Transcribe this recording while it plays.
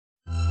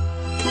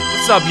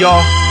What's up, y'all?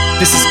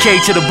 This is K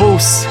to the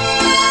Boost.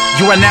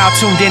 You are now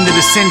tuned into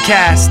the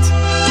Sincast.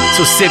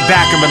 So sit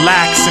back and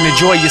relax and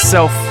enjoy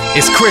yourself.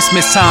 It's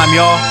Christmas time,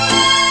 y'all.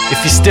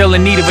 If you're still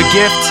in need of a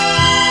gift,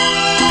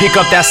 pick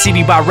up that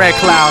CD by Red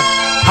Cloud,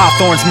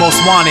 Hawthorne's Most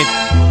Wanted.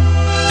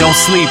 Don't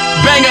sleep.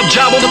 Bang up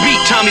job on the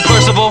beat, Tommy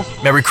Percival.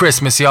 Merry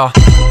Christmas, y'all.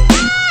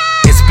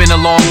 It's been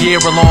a long year,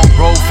 a long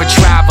road for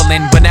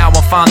traveling, but now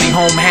I'm finally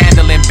home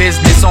handling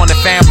business on the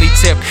family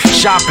tip.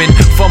 Shopping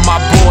for my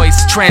boys,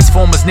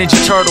 Transformers,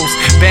 Ninja Turtles,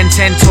 Ben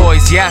 10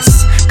 toys, yes,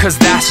 cause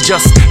that's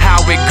just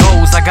how it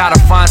goes. I gotta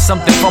find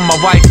something for my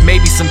wife,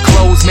 maybe some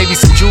clothes, maybe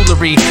some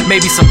jewelry,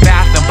 maybe some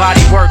bath and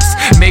body works,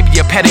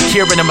 maybe a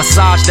pedicure and a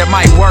massage that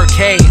might work.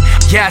 Hey,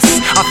 yes,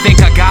 I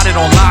think I got it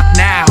on lock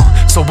now.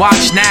 So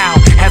watch now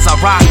as I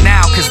rock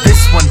now, cause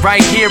this one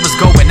right here is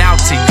going out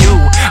to you.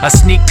 A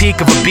sneak peek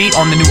of a beat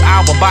on the new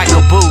album by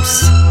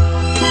Caboose.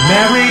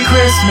 Merry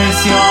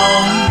Christmas,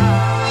 y'all.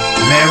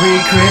 Merry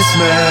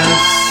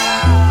Christmas.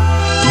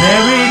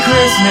 Merry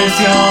Christmas,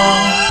 y'all.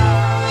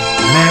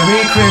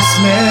 Merry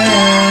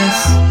Christmas.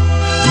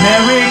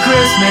 Merry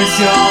Christmas,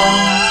 y'all.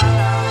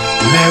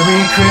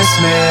 Merry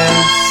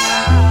Christmas.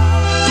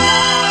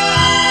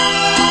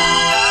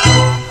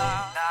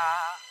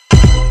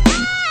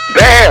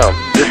 Bam!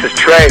 This is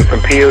Trey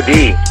from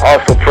POD,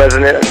 also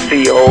president and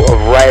CEO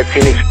of Riot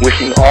Phoenix,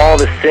 wishing all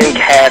the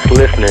Sincast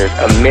listeners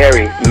a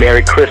Merry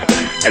Christmas.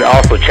 And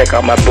also check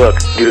out my book,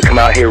 due to come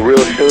out here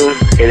real soon.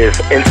 It is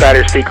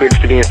Insider Secrets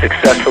to Being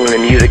Successful in the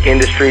Music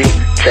Industry.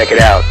 Check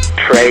it out.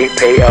 Trey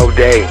Pay-O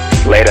Day.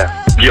 Later.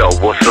 Yo,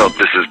 what's up?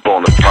 This is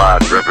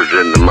Bonafide,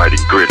 representing the Mighty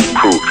Grit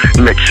crew.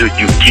 Make sure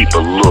you keep a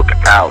look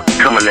out.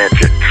 Coming at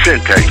you,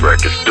 Syntax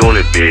Records, doing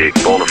it big.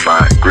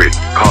 Bonafide, Grit,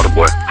 Carter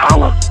Boy,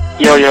 holla.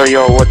 Yo,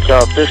 what's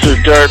up? This is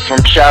Dirt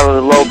from Shadow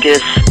the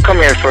Locust. Come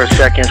here for a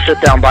second, sit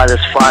down by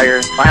this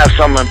fire. I have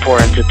something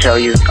important to tell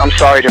you. I'm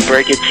sorry to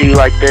break it to you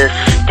like this,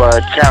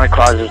 but Santa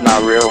Claus is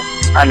not real.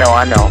 I know.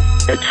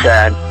 It's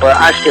sad, but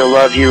I still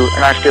love you,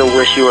 and I still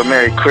wish you a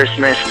Merry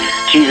Christmas.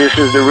 Jesus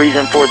is the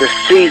reason for the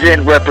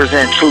season.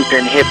 Represent truth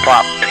and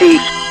hip-hop.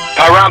 Peace.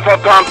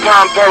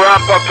 Pa-rum-pa-pum-pum,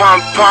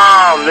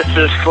 This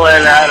is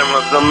Flynn Adam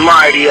of the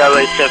mighty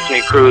LA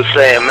Symphony Crew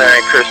saying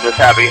Merry Christmas,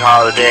 Happy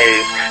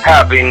Holidays,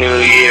 Happy New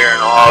Year,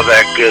 and all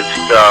that good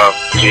stuff.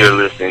 You're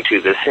listening to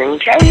the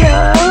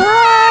Sincast.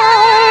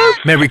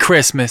 Merry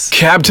Christmas.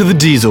 Cab to the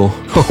Diesel.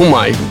 Oh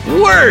my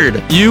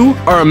word! You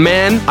are a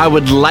man I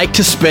would like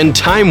to spend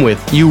time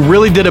with. You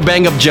really did a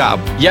bang-up job.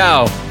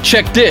 Yo,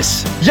 check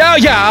this. Yo.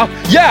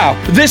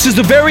 This is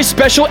a very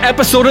special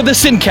episode of the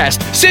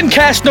Sincast.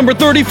 Sincast number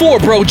 34,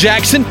 bro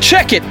Jackson.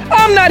 Check it.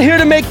 I'm not here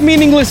to make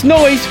meaningless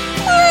noise.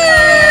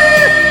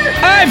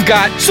 I've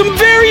got some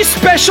very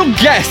special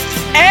guests.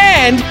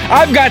 And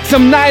I've got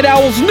some Night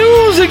Owls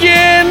news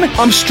again.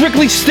 I'm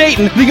strictly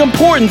stating the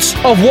importance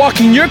of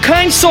walking your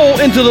kind soul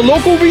into the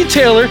local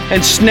retailer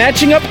and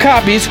snatching up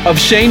copies of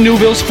Shane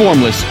Newville's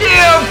Formless.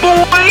 Yeah,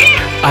 boy!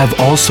 I've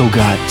also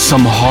got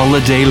some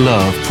holiday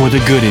love for the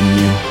good in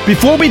you.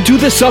 Before we do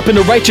this up in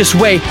a righteous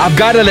way, I've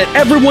got to let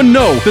everyone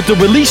know that the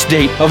release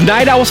date of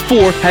Night Owls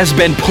 4 has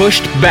been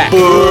pushed back.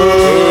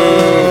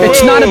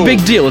 It's not a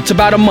big deal. It's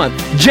about a month.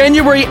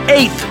 January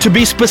 8th, to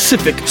be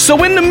specific.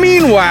 So in the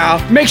meanwhile,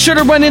 make sure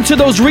to run into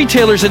those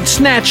retailers and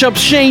snatch up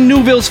Shane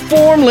Newville's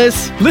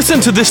Formless. Listen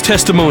to this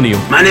testimonial.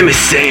 My name is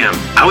Sam.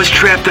 I was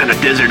trapped on a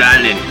desert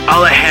island.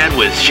 All I had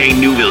was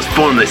Shane Newville's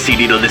Formless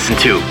CD to listen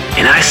to,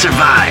 and I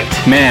survived.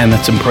 Man,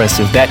 that's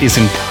impressive. That is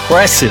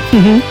impressive.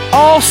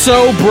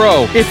 Also,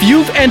 bro, if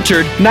you've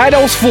entered Night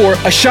Owls 4,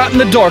 A Shot in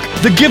the Dark,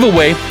 the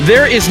giveaway,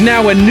 there is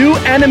now a new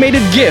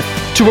animated GIF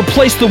to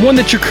replace the one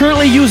that you're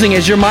currently using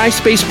as your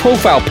MySpace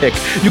profile pic.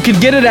 You can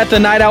get it at the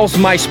Night Owls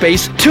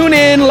MySpace. Tune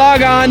in,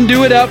 log on,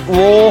 do it up,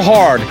 roll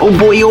hard. Oh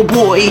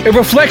boy. It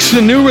reflects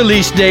the new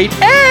release date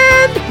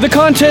and the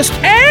contest,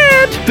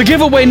 and the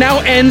giveaway now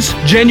ends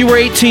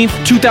January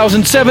 18th,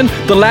 2007.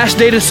 The last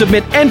day to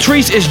submit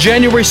entries is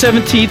January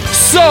 17th.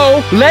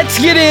 So let's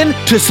get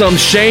into some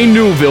Shane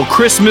Newville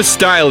Christmas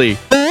style-y.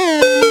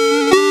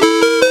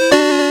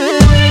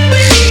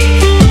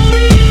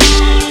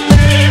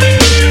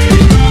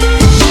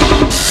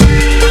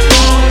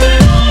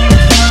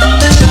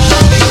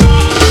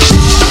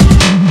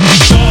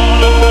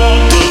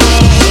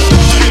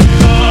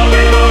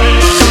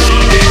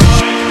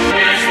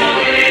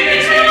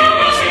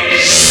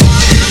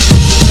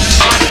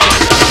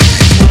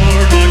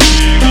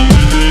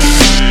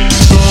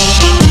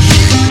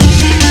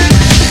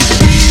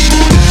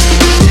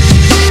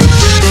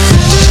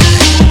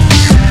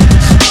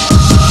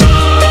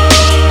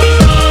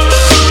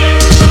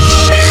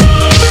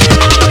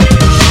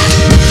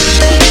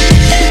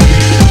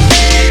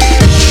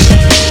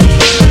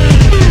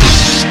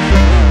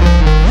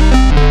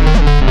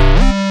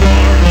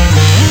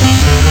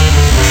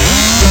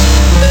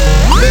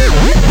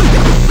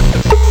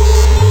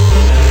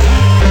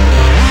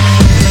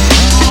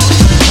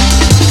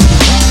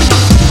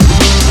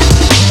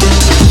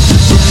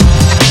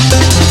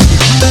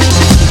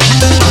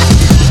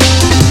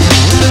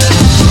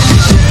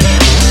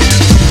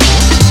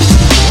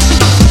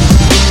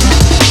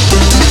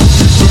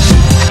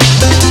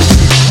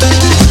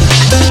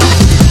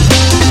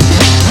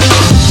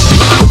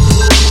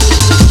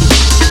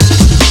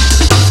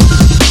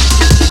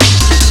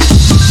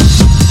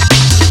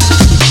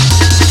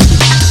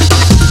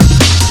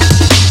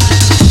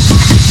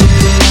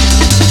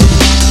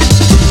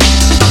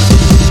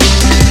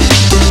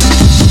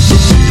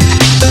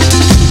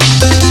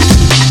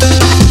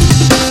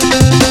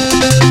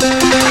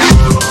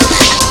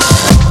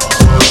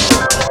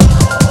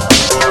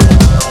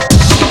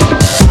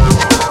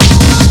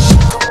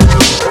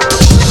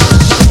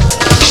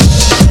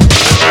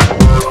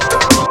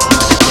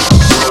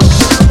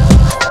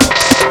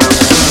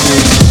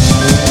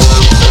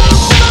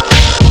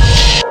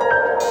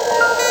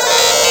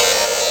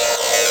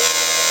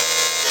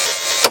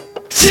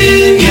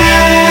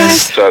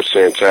 What's up,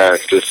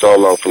 Syntax? This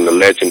solo from the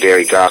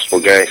legendary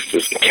Gospel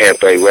Gangsters,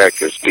 Camp A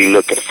Records. Be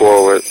looking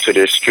forward to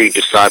this Street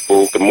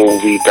Disciple, the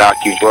movie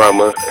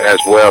docudrama, as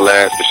well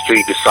as the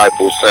Street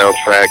Disciple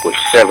soundtrack with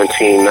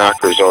 17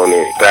 knockers on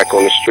it. Back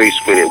on the streets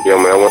with it, yo,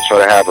 man. I want y'all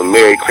to have a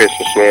Merry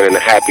Christmas, man, and a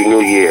Happy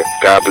New Year.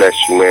 God bless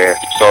you, man.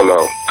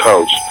 Solo,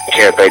 Coach,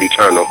 Camp 8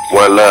 Eternal.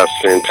 One love,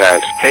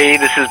 Syntax. Hey,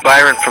 this is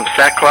Byron from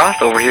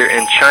Sackcloth over here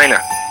in China.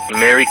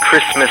 Merry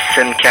Christmas,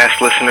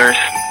 Sincast listeners.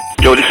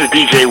 Yo, this is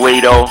DJ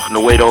Wado on the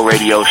Wado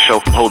Radio Show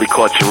from Holy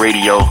Culture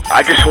Radio.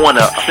 I just want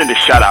to send a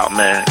shout out,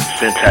 man,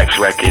 Syntax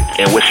Record,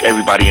 and wish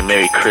everybody a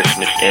Merry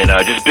Christmas. And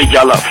just big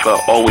y'all up for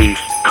always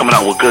coming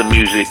out with good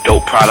music,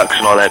 dope products,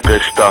 and all that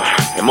good stuff.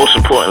 And most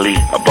importantly,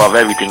 above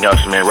everything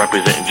else, man,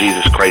 representing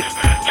Jesus Christ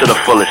to the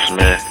fullest,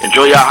 man.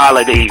 Enjoy your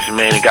holidays,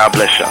 man, and God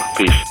bless y'all.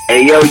 Peace.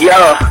 Hey, yo,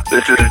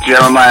 this is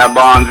Jeremiah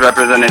Bonds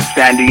representing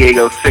San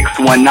Diego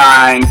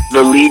 619,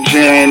 The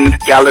Legion,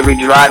 Gallery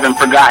Drive, and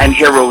Forgotten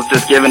Heroes.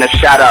 Just giving a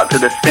shout out to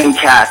the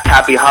Syncast.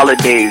 Happy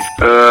holidays.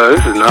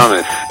 This is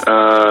Namas.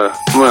 I'm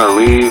gonna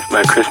leave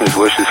my Christmas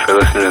wishes for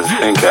listeners to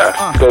the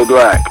Syncast. Go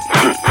Black.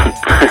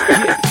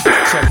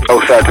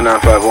 Outside to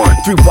 951.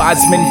 Three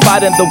wise men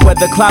fighting the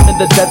weather, climbing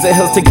the desert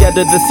hills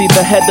together to see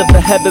the head of the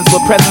heavens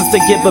with presents to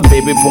give. A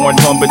baby born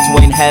from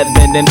between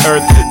heaven and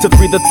earth to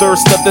free the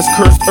thirst of this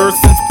cursed earth.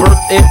 Since birth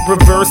it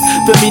reversed.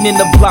 The meaning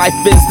of life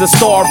is the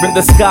star in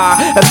the sky,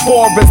 as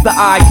far as the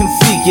eye can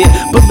see it.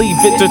 Believe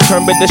it,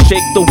 determined to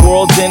shape the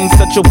world in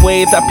such a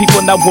way that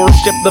people now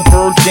worship the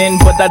Virgin.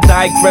 But I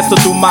digress, to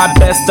do my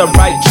best to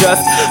write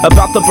just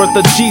about the birth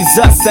of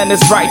Jesus and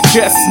his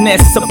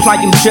righteousness,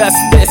 supplying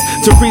justice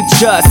to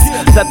reach us,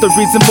 that the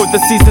reason for the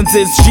seasons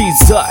is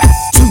Jesus.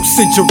 2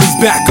 centuries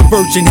back, a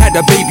virgin had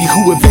a baby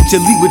who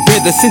eventually would bear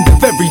the sins of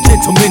every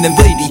gentleman and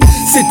lady.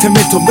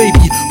 Sentimental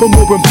maybe, but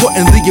more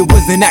importantly it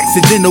was an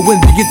accidental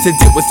when the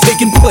incident was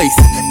taking place.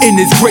 In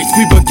his grace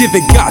we were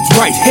given God's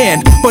right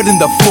hand, but in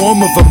the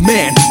form of a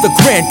man. The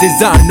grand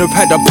designer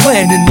had a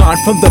plan in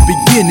mind from the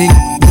beginning.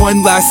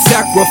 One last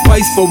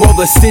sacrifice for all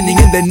the sinning,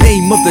 and the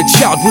name of the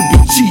child would be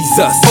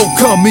Jesus. Oh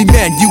come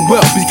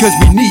Emmanuel, because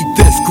we need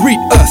this.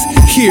 Greet us,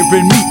 hear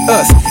and meet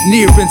us,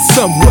 near in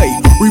some way.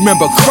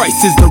 Remember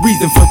Christ is the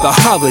reason for the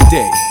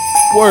holiday.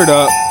 Word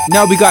up,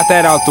 now we got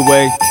that out the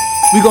way.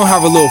 We gonna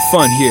have a little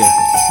fun here.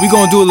 We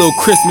gonna do a little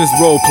Christmas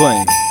role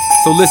playing.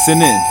 So listen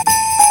in.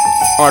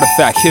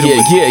 Artifact, hit him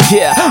with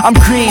Yeah, I'm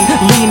green,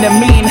 lean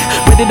and mean,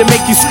 ready to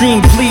make you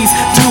scream. Please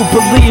do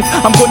believe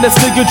I'm gonna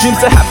steal your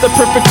dreams to have the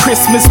perfect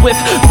Christmas with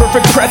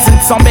perfect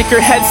presents. I'll make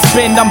your head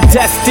spin, I'm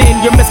destined.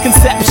 Your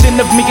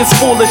misconception of me is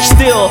foolish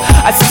still.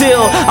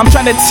 I'm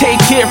trying to take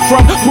it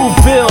from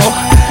Whoville.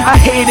 I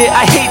hate it,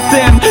 I hate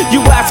them.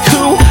 You ask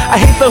who? I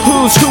hate the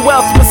who's. Who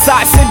else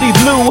besides Cindy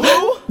Lou?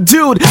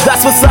 Dude,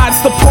 that's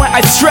besides the point. I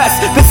stress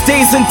this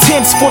day's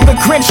intense. For the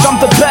Grinch, I'm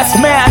the best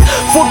man.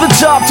 For the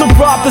job to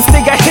rob this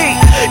thing I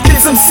hate. Get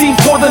some seed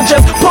more than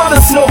just bought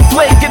a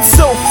snowflake. It's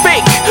so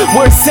fake.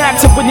 Where's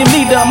Santa when you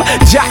need him?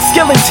 Jack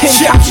Skellington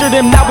captured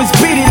him, now he's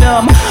beating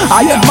him.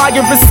 I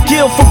admire his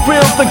skill, for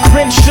real. The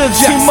Grinch should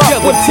team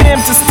up with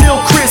him to steal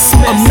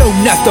Christmas. I'm known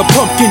as the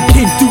Pumpkin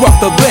King throughout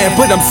the land,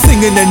 but I'm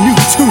singing a new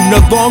tune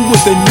along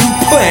with a new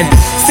plan.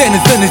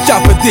 Santa's done his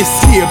job for this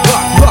year.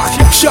 Block,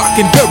 shock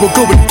and barrel,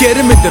 go and get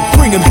him and then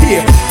bring him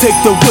here. Take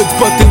the woods,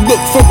 but then look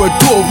for a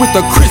door with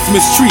a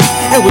Christmas tree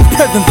and with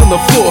presents on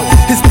the floor.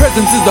 His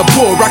presence is a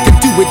bore, I can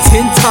do it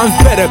 10 times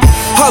better.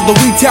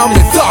 Halloween town,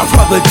 it's our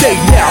holiday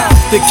now.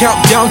 The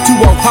countdown to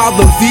All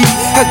Hallows Eve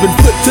has been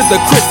flipped to the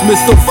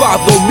Christmas, so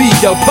follow me.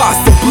 I'll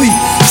possibly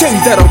change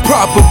that, I'll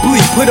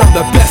probably put on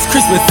the best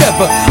Christmas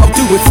ever. I'll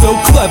do it so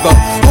clever,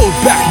 hold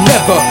back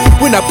never.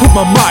 When I put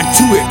my mind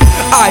to it,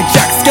 I,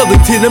 Jack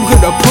Skellington, I'm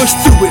gonna push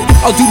through it.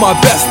 I'll do my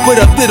best, but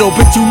a little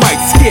bit you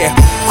might scare.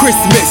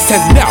 Christmas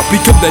has now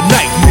become the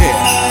nightmare.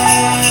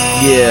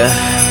 Yeah,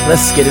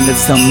 let's get into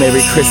some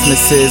Merry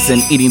Christmases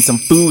and eating some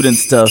food and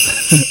stuff.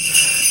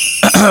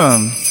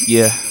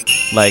 Yeah,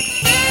 like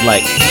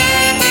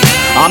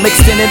I'm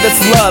extending this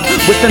love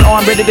with an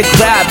arm ready to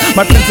grab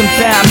my friends and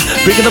fam,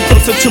 bringing them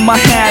closer to my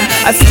hand.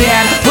 I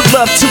stand with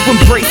love to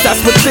embrace, that's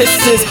what this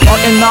is.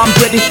 Art and I'm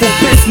ready for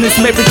business.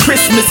 Merry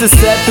Christmas is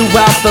said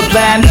throughout the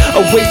land.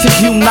 A way to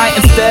unite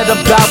instead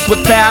of bouts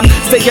with fam.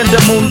 Stay under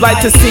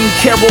moonlight to sing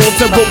carols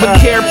and roll with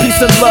care,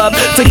 peace and love.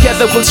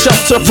 Together with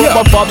shelter from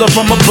our Father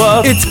from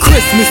above. It's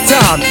Christmas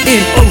time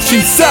in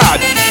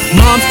Oceanside.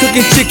 Mom's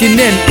cooking chicken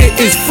and it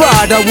is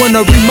fried. I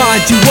wanna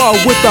remind you all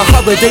what the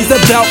holiday's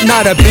about.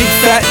 Not a big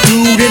fat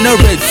dude in a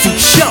red suit.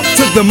 Shout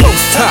to the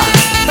Most High,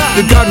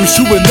 the God who's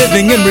true and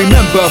living. And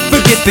remember,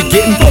 forget the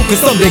getting,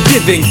 focus on the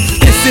giving.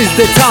 This is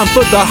the time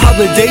for the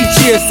holiday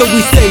cheer, so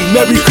we say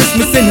Merry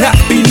Christmas and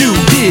Happy New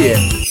Year.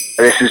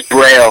 This is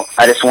Braille.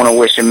 I just want to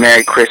wish a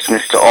Merry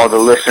Christmas to all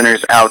the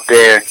listeners out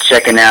there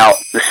checking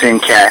out the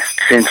Syncast.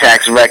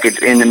 Syntax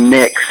Records in the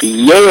mix.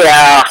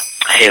 Yeah!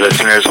 Hey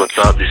listeners, what's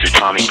up? This is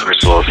Tommy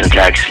Percival,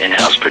 Syntax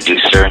in-house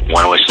producer.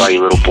 Want to wish all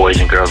you little boys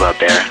and girls out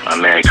there a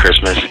Merry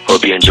Christmas.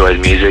 Hope you enjoy the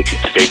music.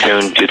 Stay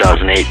tuned,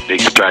 2008, big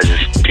surprises.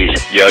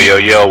 Peace.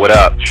 Yo, what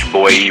up? It's your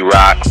boy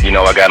E-Rock. You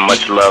know, I got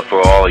much love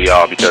for all of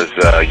y'all because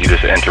you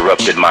just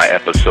interrupted my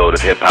episode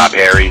of Hip Hop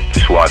Harry.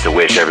 Just wanted to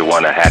wish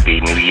everyone a Happy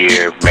New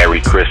Year,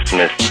 Merry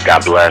Christmas,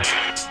 God bless.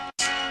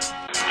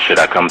 Should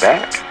I come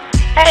back?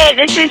 Hey,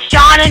 this is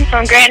Shannon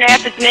from Grand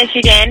Rapids,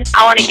 Michigan.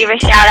 I want to give a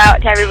shout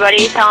out to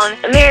everybody, tell them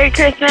a Merry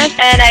Christmas,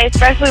 and I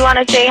especially want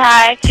to say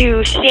hi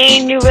to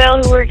Shane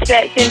Newville, who works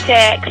at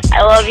Syntax.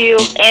 I love you,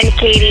 and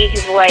Katie,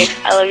 his wife.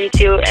 I love you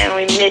too, and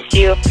we miss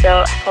you,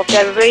 so hope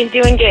everybody's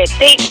doing good.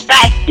 Thanks,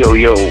 bye.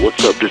 Yo,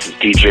 what's up? This is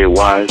DJ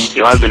Wise.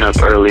 Yo, I've been up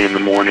early in the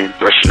morning,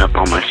 brushing up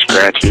on my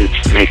scratches,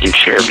 making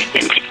sure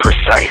everything's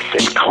precise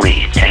and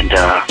clean, and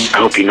I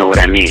hope you know what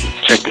I mean.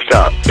 Check this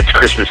out. It's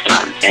Christmas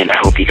time, and I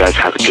hope you guys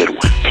have a good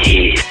one.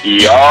 Peace.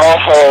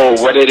 Yo,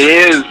 what it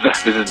is?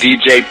 This is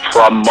DJ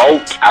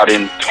Promote out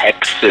in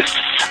Texas.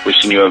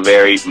 Wishing you a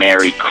very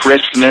Merry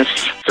Christmas.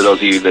 For those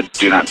of you that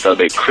do not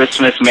celebrate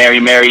Christmas,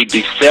 Merry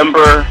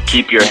December.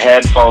 Keep your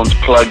headphones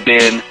plugged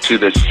in to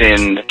the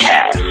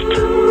Syncast.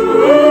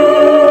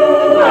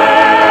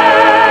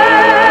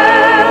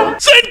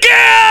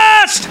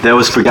 Syncast! That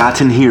was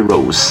Forgotten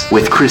Heroes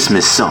with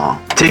Christmas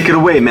Song. Take it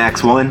away,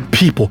 Max One.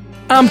 People,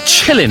 I'm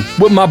chilling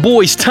with my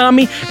boys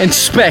Tommy and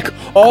Spec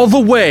all the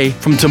way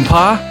from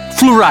Tampa,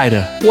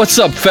 Florida. What's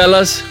up,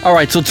 fellas? All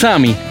right, so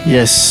Tommy.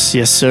 Yes,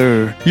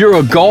 sir. You're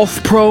a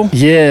golf pro?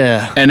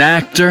 Yeah. An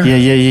actor?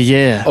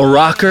 Yeah. A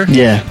rocker?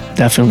 Yeah,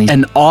 definitely.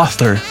 An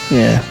author?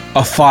 Yeah.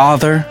 A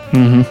father?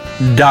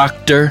 Mm-hmm.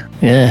 Doctor?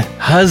 Yeah.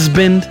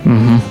 Husband?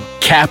 Mm-hmm.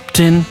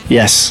 Captain?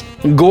 Yes.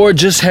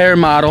 Gorgeous hair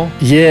model?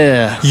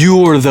 Yeah.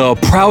 You're the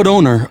proud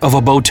owner of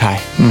a bow tie.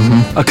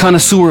 Mm-hmm. A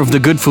connoisseur of the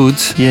good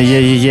foods?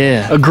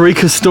 Yeah. A Greek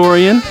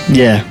historian?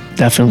 Yeah,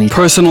 definitely.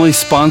 Personally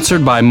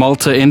sponsored by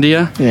Malta,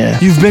 India? Yeah.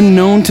 You've been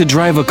known to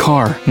drive a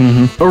car?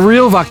 Mm-hmm. A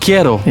real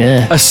vaquero?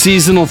 Yeah. A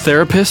seasonal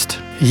therapist?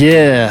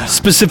 Yeah.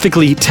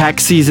 Specifically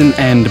tax season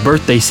and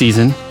birthday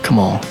season? Come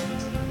on.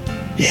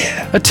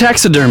 Yeah. A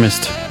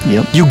taxidermist?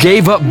 Yep. You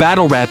gave up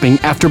battle rapping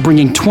after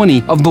bringing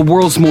 20 of the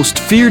world's most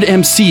feared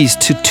MCs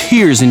to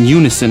tears in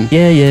unison.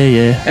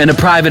 Yeah. And a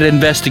private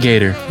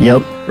investigator.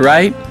 Yep.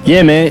 Right?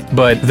 Yeah, mate.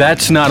 But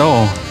that's not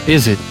all,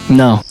 is it?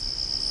 No.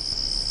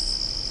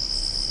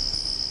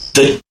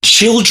 The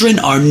children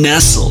are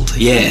nestled,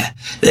 yeah.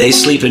 They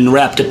sleeping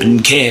wrapped up in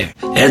care,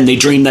 and they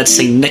dream that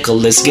St.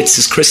 Nicholas gets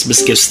his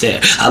Christmas gifts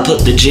there. I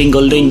put the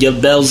jingle in your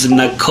bells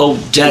and I coat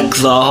deck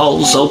the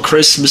whole old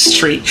Christmas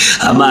tree.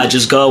 I might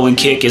just go and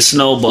kick his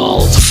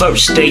snowballs. The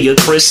first day of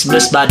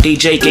Christmas, my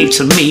DJ gave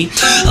to me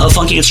a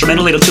funky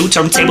instrumental, little 2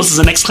 turntables, as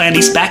an X-Clan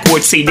East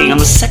backward CD. On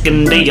the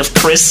second day of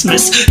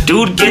Christmas,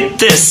 dude, get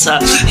this,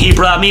 he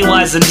brought me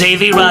Wise and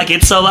Davy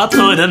Rocket, so I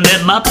put him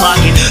in my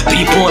pocket.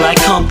 People, I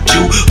come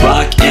to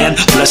rock and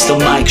bless the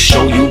mic,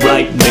 show you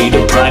right, made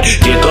of pride,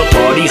 get the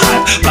party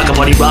hype, rock a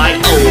party right.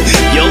 Oh,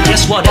 yo,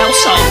 guess what else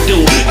I'll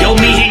do? Yo,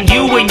 me and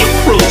you and your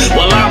crew,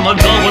 well, I'ma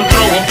go and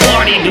throw a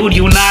party, dude,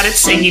 united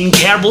singing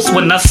carols.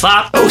 When I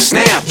thought, oh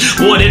snap,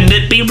 wouldn't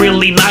it be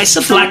really nice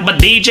if like my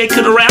DJ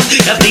could rap?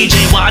 If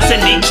DJ Wise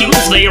and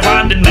EQs lay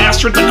around and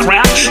master the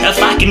craft, if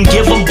I can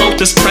give them both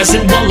this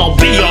present, well, I'll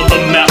be on the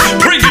map.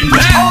 Bring it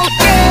back.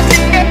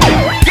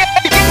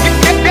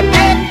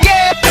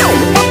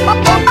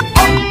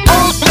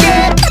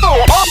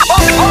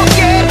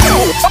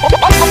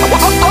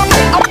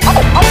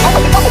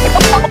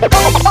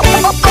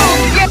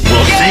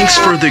 Well, thanks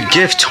for the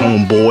gift,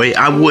 homeboy.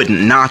 I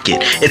wouldn't knock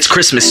it. It's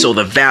Christmas, so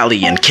the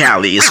valley in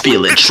Cali is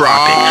feeling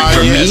tropic.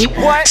 For me,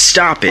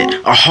 stop it.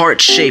 A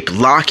heart-shaped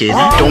locket.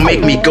 Don't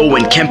make me go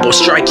and Kempo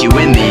strike you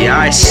in the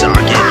eye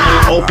socket.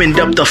 Opened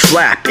up the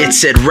flap, it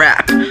said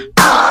rap.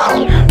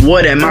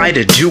 What am I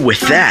to do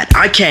with that?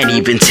 I can't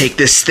even take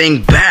this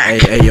thing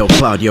back. Hey, yo,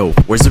 Cloud, yo,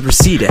 where's the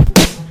receipt at?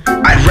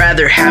 I'd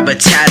rather have a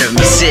tat of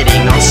me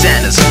sitting on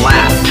Santa's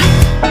lap.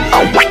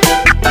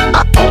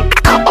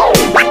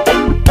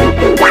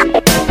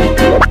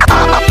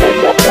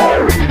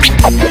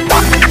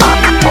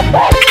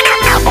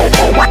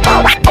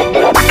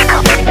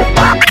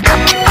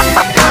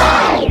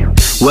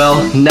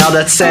 Well, now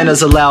that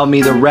Santa's allowed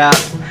me to rap,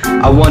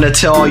 I wanna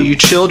tell all you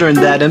children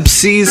that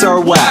MCs are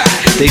whack.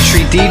 They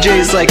treat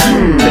DJs like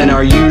and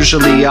are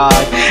usually odd,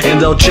 and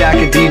they'll jack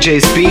a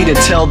DJ's beat and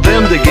tell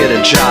them to get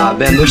a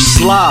job, and they're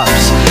slobs.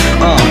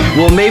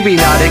 Well, maybe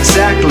not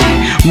exactly.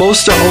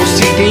 Most are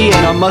OCD,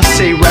 and I must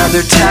say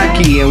rather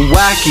tacky and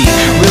wacky.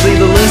 Really,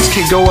 the list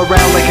can go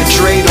around like a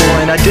dreidel,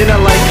 and I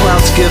didn't like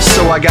Cloud's gifts,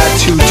 so I got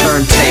 2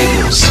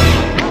 turntables.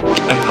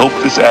 I hope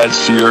this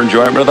adds to your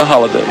enjoyment of the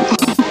holidays.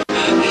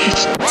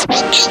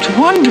 It's just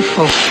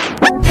wonderful.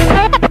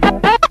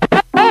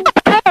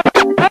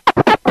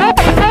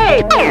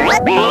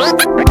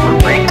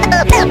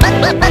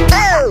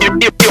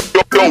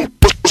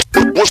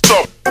 What's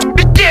up?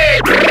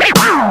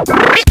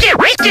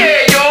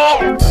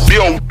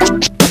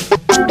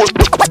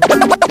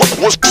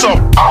 What's up?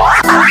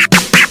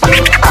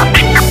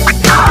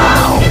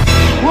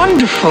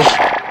 wonderful.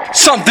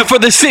 Something for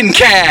the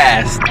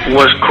Sincast.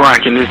 What's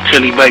cracking? This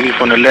Chili Baby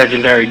from the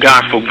legendary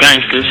Gospel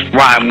Gangsters,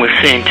 riding with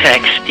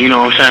Syntax. You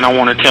know what I'm saying? I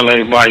want to tell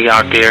everybody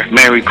out there,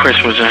 Merry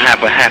Christmas and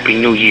have a Happy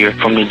New Year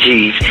from the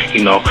G's.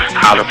 You know,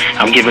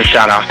 I'm giving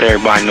shout outs to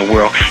everybody in the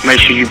world.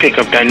 Make sure you pick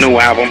up that new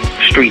album,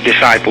 Street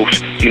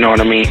Disciples, you know what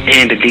I mean?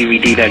 And the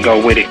DVD that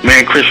go with it.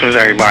 Merry Christmas,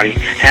 everybody.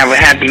 Have a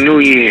Happy New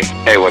Year.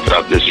 Hey, what's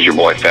up? This is your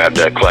boy Fab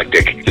the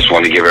Eclectic. Just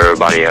wanted to give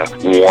everybody a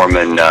warm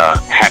and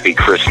happy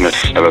Christmas,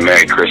 have a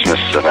Merry Christmas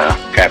and a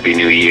Happy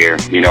New Year.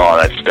 You know all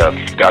that stuff.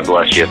 God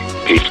bless you.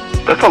 Peace.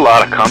 That's a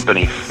lot of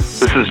company.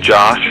 This is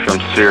Josh from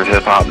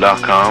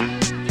SphereOfHipHop.com,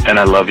 and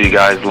I love you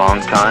guys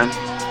long time.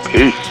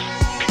 Peace.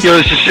 Yo,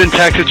 this is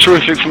Syntax the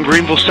Terrific from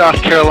Greenville,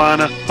 South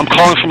Carolina. I'm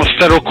calling from a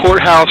federal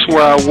courthouse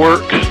where I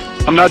work.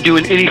 I'm not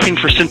doing anything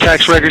for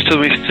Syntax Records,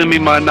 so send me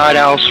my Night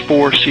Owls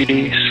 4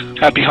 CDs.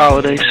 Happy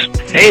holidays.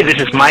 Hey, this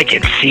is Mike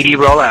at CD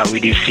Rollout.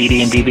 We do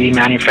CD and DVD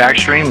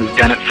manufacturing. We've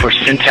done it for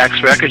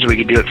Syntax Records. We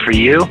can do it for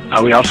you.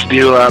 We also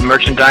do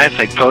merchandise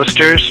like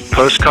posters,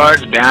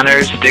 postcards,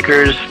 banners,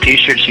 stickers,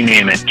 T-shirts, you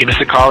name it. Give us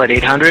a call at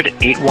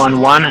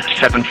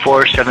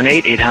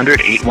 800-811-7478,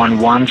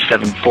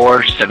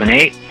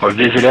 800-811-7478, or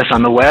visit us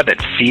on the web at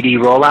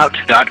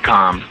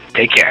cdrollout.com.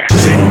 Take care.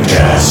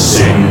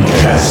 Sincast,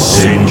 Sincast,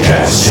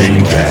 Sincast,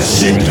 Sincast,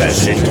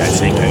 Sincast,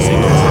 Sincast,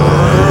 Sincast.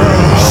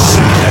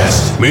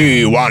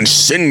 Me want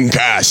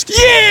Sincast.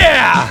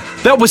 Yeah!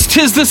 That was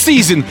 'Tis the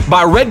Season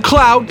by Red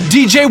Cloud,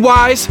 DJ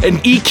Wise,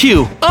 and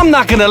EQ. I'm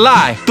not gonna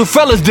lie, the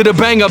fellas did a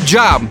bang-up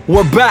job.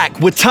 We're back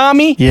with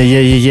Tommy.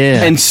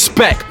 Yeah. And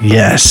Spec.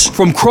 Yes.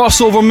 From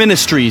Crossover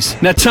Ministries.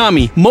 Now,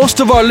 Tommy, most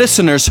of our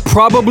listeners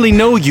probably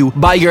know you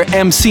by your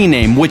MC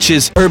name, which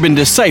is Urban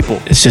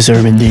Disciple. It's just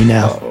Urban D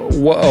now.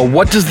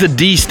 What does the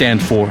D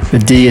stand for? The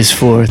D is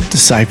for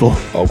disciple.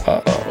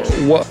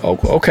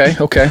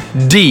 Okay.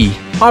 D.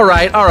 All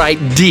right,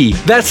 D.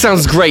 That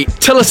sounds great.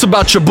 Tell us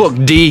about your book,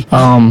 D.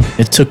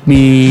 It took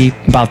me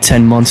about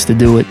 10 months to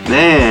do it.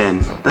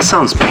 Man, that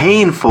sounds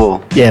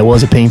painful. Yeah, it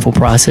was a painful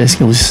process.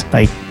 It was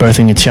like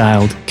birthing a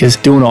child. Because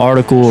doing an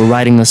article or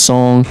writing a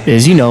song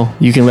is, you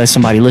can let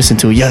somebody listen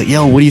to it.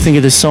 Yo, what do you think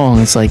of this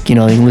song? It's like, they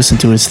can listen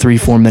to it. It's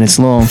 3-4 minutes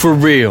long. For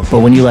real. But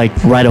when you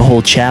write a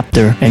whole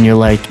chapter and you're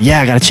like,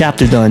 yeah, I got a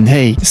chapter done.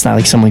 Hey, it's not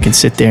like someone can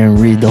sit there and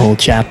read the whole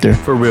chapter.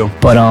 For real.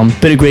 But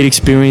been a great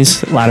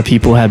experience. A lot of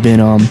people have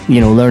been,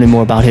 learning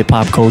more about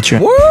hip-hop culture.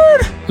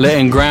 Word!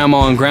 Letting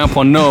grandma and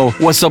grandpa know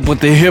what's up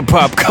with the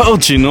hip-hop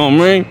culture, you know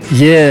what I mean?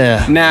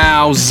 Yeah.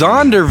 Now,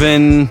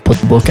 Zondervan put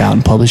the book out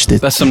and published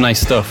it. That's some nice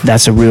stuff.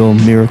 That's a real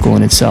miracle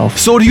in itself.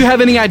 So do you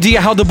have any idea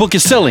how the book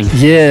is selling?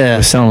 Yeah,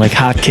 it's selling like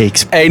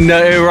hotcakes. Ain't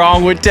nothing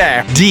wrong with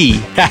that. D.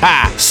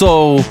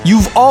 So,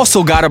 you've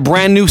also got a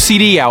brand new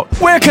CD out.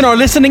 Where can our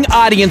listening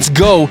audience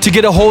go to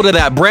get a hold of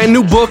that brand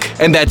new book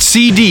and that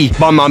CD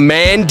by my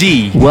man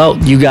D? Well,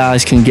 you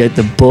guys can get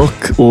the book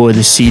or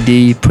the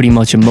CD pretty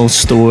much in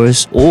most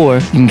stores, or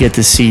you can get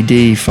the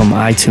CD from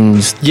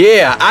iTunes.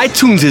 Yeah,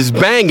 iTunes is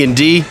banging,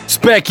 D.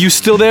 Spec, you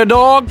still there,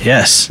 dog?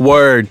 Yes.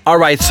 Word. All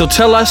right, so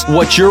tell us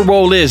what your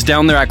role is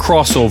down there at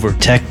Crossover.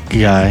 Tech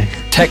guy.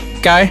 Tech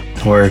guy?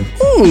 Word.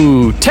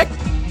 Ooh, tech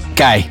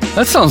guy.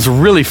 That sounds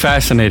really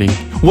fascinating.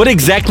 What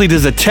exactly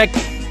does a tech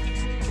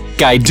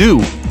guy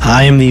do?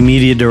 I am the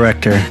media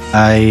director.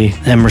 I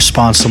am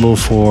responsible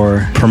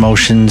for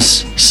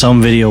promotions,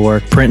 some video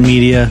work, print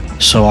media.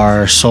 So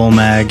our Soul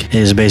Mag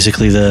is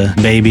basically the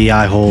baby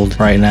I hold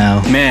right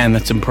now. Man,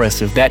 that's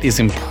impressive. That is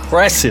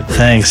impressive.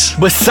 Thanks.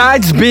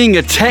 Besides being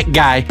a tech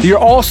guy, you're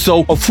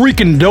also a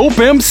freaking dope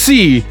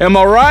MC. Am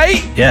I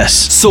right? Yes.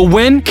 So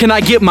when can I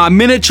get my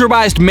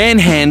miniaturized man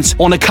hands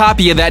on a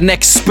copy of that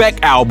next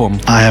Spec album?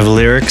 I have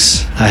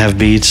lyrics. I have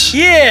beats.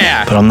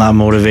 Yeah. But I'm not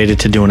motivated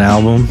to do an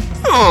album.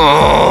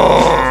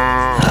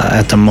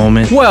 At the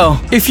moment. Well,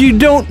 if you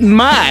don't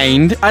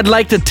mind, I'd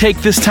like to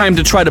take this time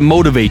to try to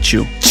motivate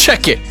you.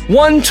 Check it.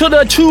 1 to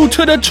the 2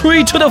 to the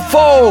 3 to the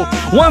 4.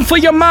 1 for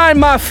your mind,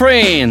 my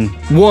friend.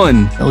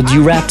 1. Oh, do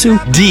you rap too?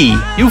 D.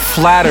 You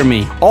flatter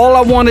me. All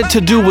I wanted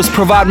to do was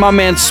provide my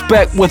man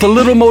Spec with a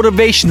little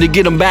motivation to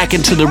get him back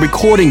into the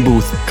recording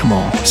booth. Come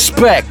on.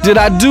 Spec, did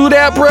I do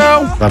that,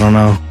 bro? I don't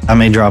know. I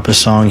may drop a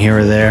song here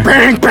or there.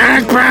 Bang,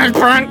 bang, bang,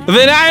 bang.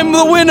 Then I'm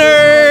the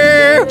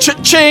winner.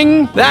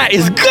 Cha-ching. That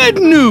is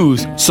good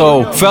news.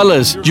 So,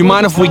 fellas, do you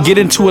mind if we get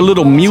into a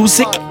little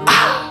music?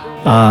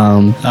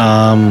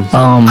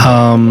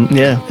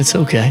 Yeah, it's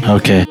okay.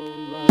 Okay.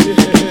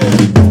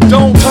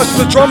 Don't touch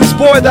the drums,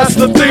 boy, that's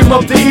the theme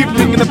of the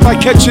evening. And if I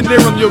catch you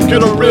near him, you'll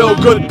get a real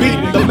good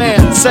beating. The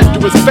man said to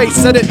his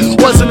face that it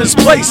wasn't his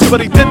place, but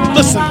he didn't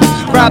listen.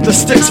 Grabbed the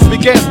sticks and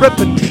began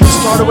ripping. He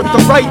started with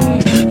the right,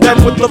 and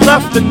then with the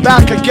left, and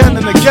back again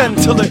and again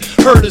till it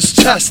hurt his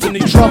chest and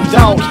he drummed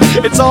out.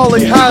 It's all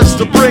he has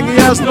to bring. He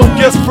has no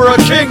gift for a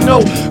king, no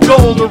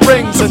gold or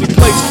rings, and he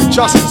plays for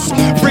justice,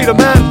 freedom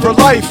and for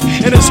life.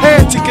 In his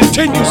hands he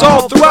continues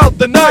all throughout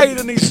the night,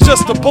 and he's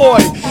just a boy.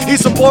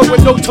 He's a boy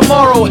with no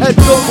tomorrow, head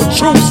filled with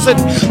truths and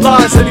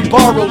lies that he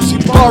borrows. He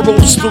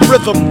borrows the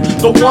rhythm,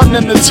 the 1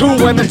 and the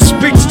 2, and it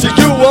speaks to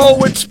you.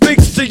 Oh, it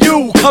speaks to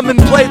you. come and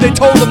play. They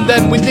told him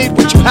then, we need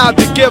what you have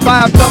to give.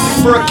 I have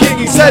nothing for a king,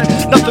 he said,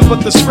 nothing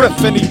but this riff.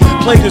 And he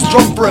played his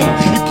drum for him,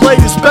 he played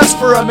his best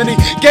for him, and he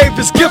gave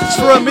his gifts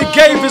for him, he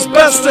gave his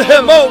best to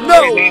him. Oh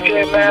no! Hey,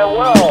 DJ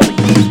Manuel,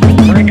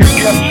 bring your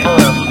gifts for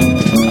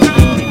him.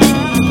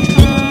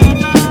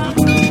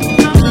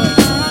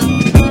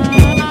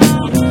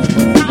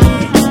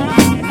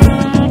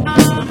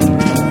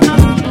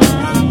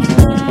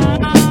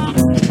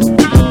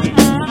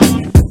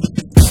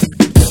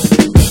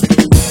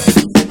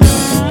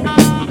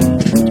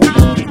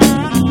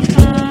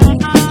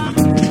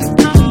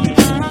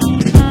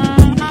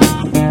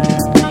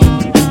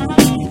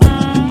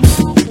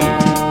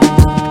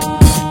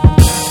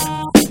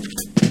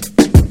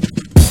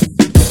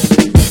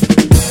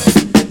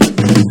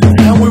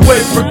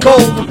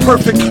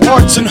 Perfect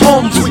hearts and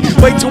homes. We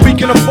wait till we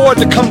can afford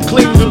to come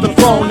clean to the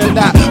throne. And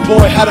that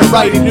boy had it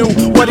right, he knew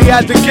what he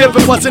had to give.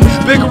 It wasn't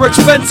big or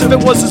expensive, it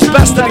was his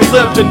best that he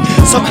lived. And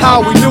somehow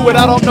we knew it,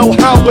 I don't know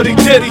how, but he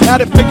did. He had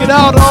it figured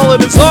out all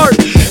in his heart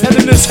and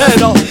in his head.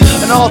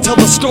 And I'll tell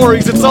the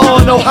stories, it's all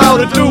I know how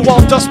to do.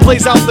 While Dust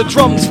plays out the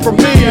drums for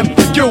me and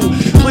for you.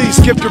 Please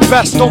give your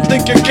best, don't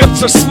think your gifts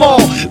are small.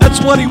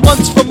 That's what he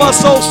wants from us,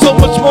 oh so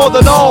much more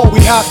than all.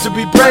 We have to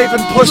be brave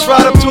and push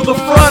right up to the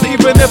front,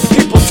 even if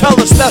people tell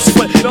us that's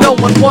what no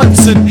one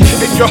wants. And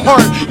in your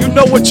heart, you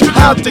know what you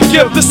have to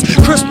give. This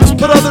Christmas,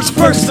 put others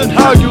first in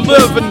how you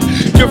live, and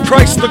give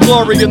Christ the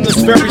glory in this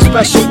very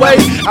special way.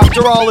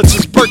 After all, it's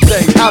his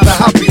birthday, have a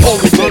happy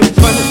holy day.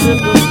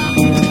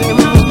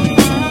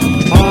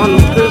 On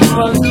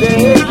Christmas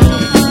Day,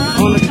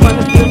 on the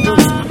 25th of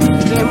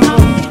December,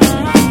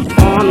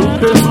 on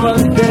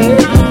Christmas Day,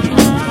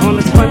 on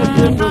the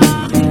 25th of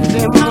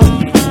December,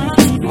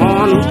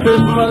 on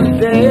Christmas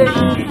Day,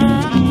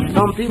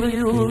 some people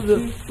use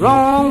the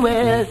wrong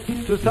way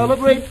to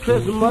celebrate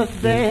Christmas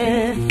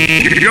Day.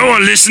 You're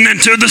listening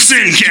to the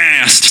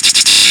Sincast.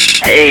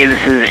 Hey,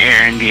 this is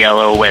Aaron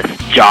Diello with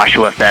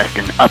Joshua Fest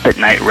and Up at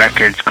Night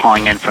Records,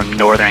 calling in from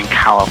Northern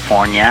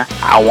California.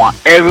 I want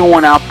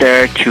everyone out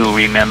there to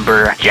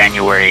remember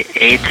January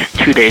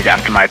 8th, 2 days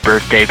after my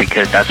birthday,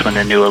 because that's when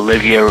the new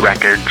Olivia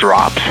record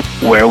drops.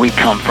 Where we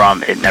come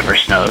from, it never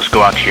snows.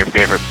 Go out to your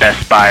favorite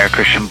Best Buy or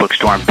Christian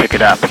bookstore and pick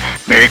it up.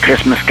 Merry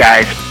Christmas,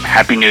 guys.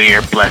 Happy New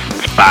Year.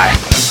 Blessings. Bye.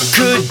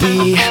 Could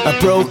be a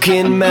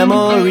broken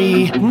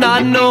memory,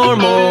 not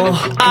normal.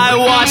 I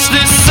watched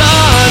the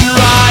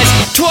sunrise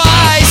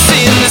twice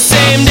in the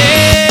same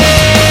day.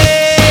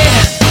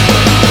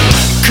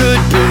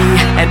 Could be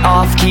an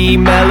off-key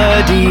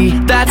melody,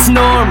 that's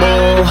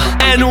normal.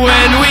 And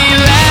when we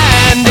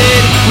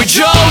landed, we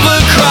drove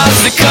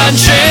across the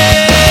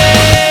country.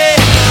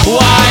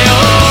 Why,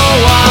 oh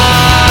why?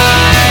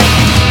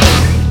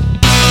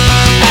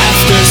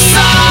 After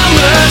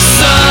summer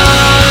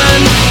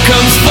sun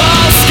comes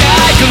fall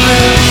sky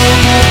gloom,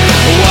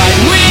 white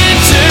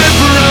winter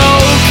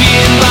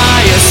broken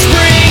by a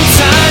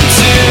springtime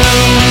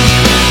tune.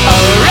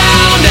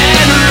 Around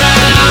and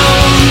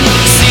round,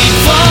 seed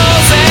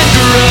falls and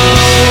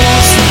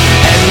grows,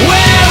 and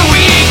where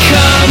we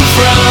come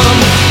from,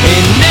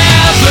 it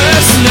never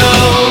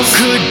snows.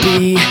 Could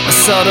be a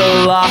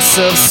subtle loss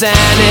of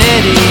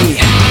sanity,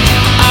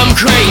 I'm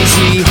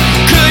crazy.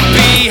 Could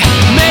be,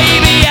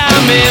 maybe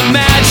I'm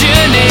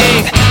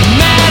imagining.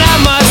 Man, I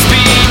must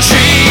be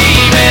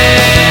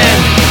dreaming.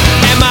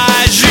 Am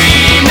I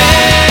dreaming?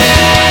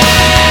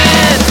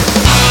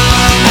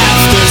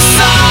 After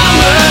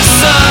summer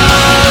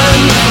sun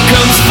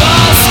comes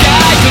fall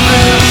sky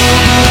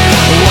gloom,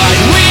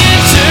 white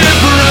winter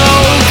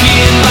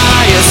broken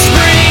by a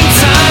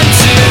springtime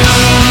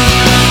tune.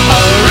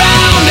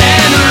 Around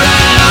and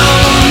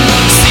round,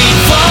 seed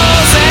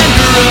falls and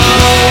grows.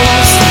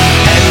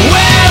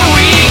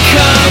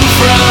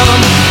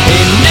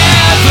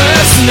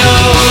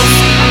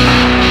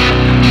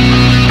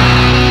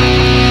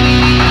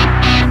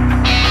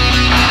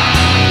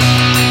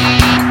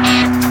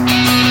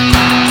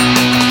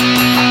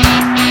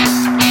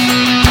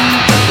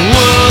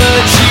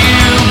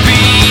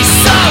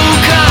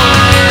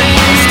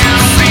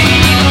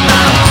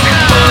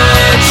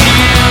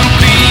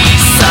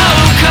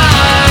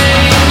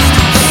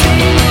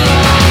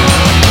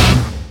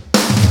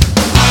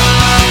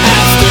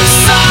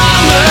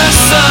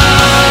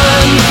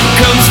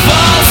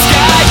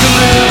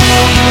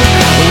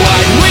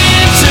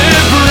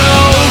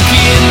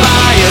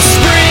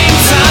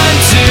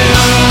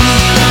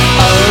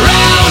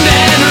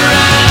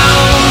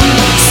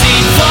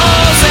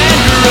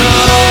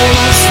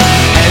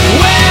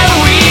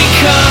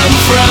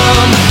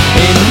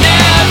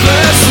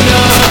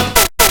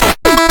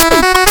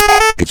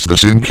 the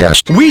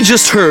Sincast. We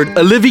just heard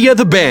Olivia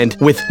the Band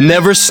with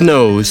Never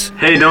Snows.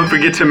 Hey, don't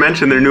forget to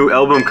mention their new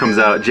album comes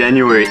out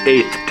January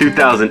 8th,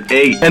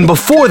 2008. And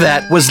before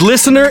that was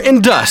Listener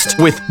and Dust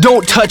with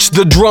Don't Touch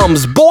the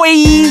Drums, boy!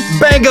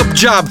 Bang up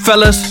job,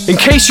 fellas. In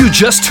case you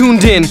just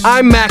tuned in,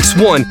 I'm Max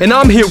One, and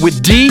I'm here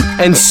with D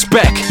and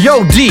Spec.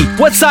 Yo, D,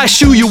 what size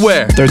shoe you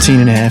wear?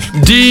 13 and a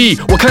half. D,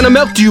 what kind of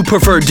milk do you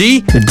prefer,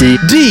 D? The D.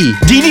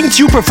 D, didn't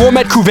you perform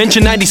at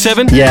Cruvention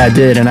 97? Yeah, I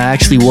did, and I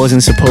actually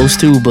wasn't supposed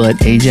to,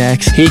 but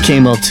Ajax, he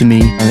came up to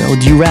me. Oh,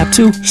 do you rap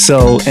too?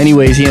 So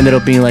anyways, he ended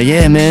up being like,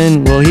 yeah,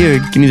 man, well, here,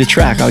 give me the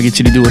track. I'll get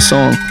you to do a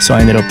song. So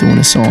I ended up doing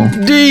a song.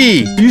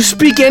 D, you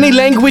speak any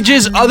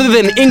languages other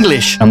than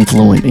English? I'm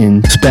fluent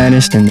in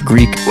Spanish and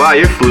Greek. Wow,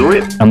 you're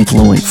fluent? I'm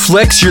fluent.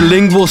 Flex your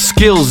lingual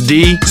skills,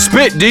 D.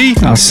 Spit, D.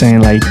 I was saying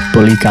like,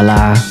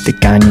 Policala, te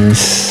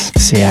cañes,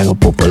 se hago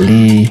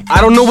popoli. I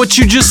don't know what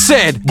you just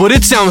said, but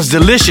it sounds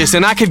delicious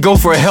and I could go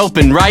for a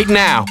helping right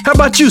now. How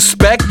about you,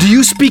 Spec? Do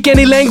you speak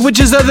any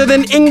languages other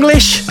than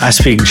English? I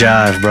speak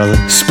jive, brother.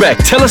 Spec,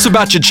 tell us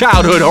about your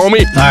childhood,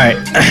 homie. Alright,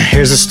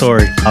 here's the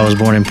story. I was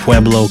born in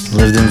Pueblo,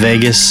 lived in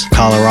Vegas,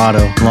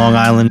 Colorado, Long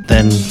Island,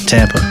 then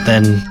Tampa,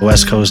 then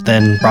West Coast,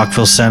 then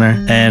Rockville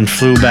Center, and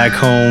flew back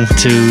home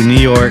to New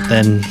York,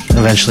 then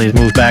eventually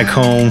moved back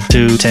home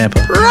to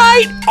Tampa.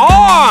 Right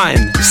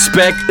on!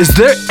 Spec, is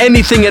there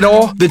anything at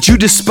all that you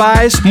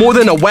despise more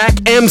than a whack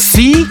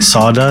MC?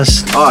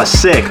 Sawdust. Oh,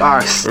 sick.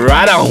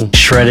 Right on.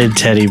 Shredded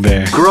teddy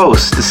bear.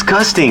 Gross.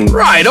 Disgusting.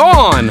 Right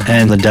on.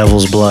 And the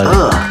devil's blood.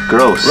 Ugh,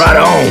 gross. Right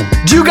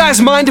on. Do you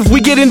guys mind if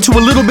we get into a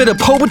little bit of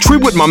poetry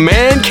with my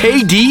man,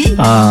 KD?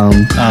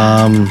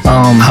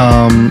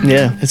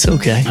 Yeah, it's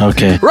okay.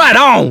 Okay. Right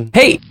on.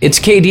 Hey, it's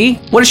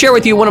KD. Want to share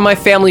with you one of my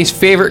family's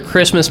favorite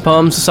Christmas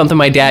poems, something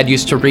my dad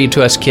used to read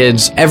to us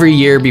kids every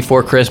year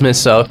before Christmas,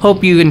 so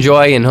hope you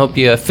enjoy and hope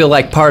you feel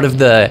like part of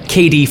the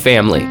KD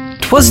family.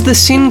 'Twas the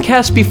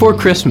Sincast before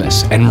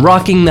Christmas, and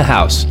rocking the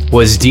house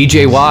was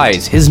DJ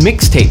Wise, his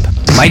mixtape,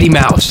 Mighty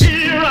Mouse.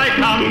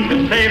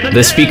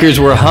 The speakers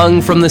were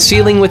hung from the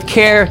ceiling with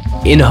care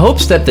in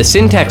hopes that the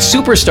Syntax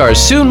superstars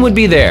soon would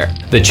be there.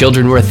 The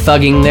children were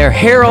thugging their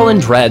hair all in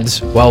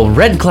dreads, while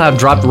Red Cloud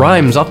dropped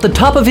rhymes off the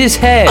top of his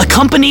head,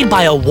 accompanied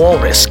by a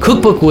walrus.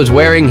 Cookbook was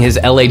wearing his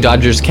LA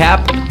Dodgers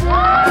cap.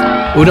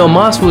 Uno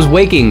Mas was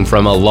waking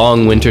from a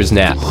long winter's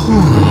nap.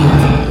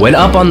 When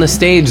up on the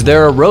stage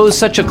there arose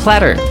such a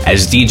clatter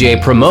as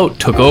DJ Promote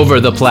took over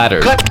the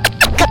platter.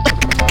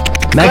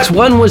 Max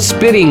One was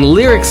spitting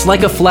lyrics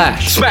like a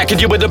flash, smacking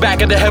you with the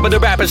back of the head with the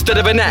rap instead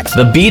of an axe.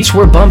 The beats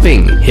were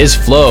bumping, his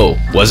flow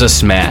was a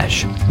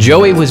smash.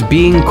 Joey was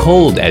being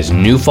cold as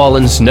new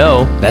fallen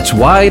snow, that's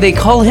why they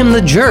call him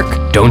the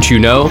jerk, don't you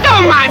know?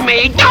 Don't mind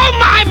me, don't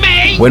mind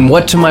me! When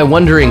what to my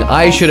wondering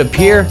eye should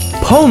appear,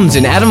 Poems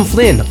and Adam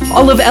Flynn,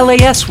 all of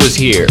LAS was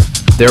here.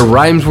 Their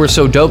rhymes were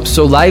so dope,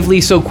 so lively,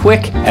 so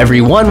quick,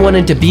 everyone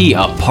wanted to be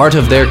a part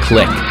of their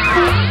clique.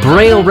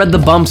 Braille read the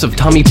bumps of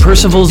Tommy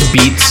Percival's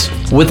beats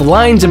with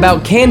lines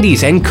about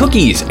candies and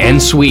cookies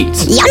and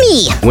sweets.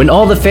 Yummy! When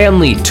all the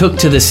family took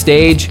to the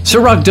stage,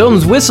 Ciroc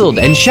Domes whistled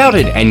and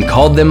shouted and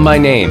called them by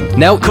name.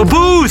 Now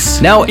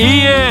Caboose! Now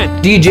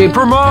Ian! DJ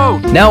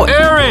Promote! Now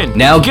Aaron!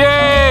 Now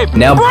Gabe!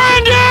 Now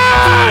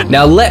Brandon!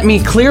 Now let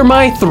me clear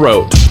my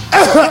throat.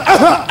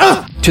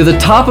 To the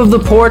top of the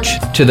porch,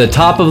 to the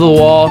top of the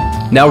wall.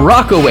 Now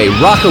rock away,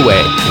 rock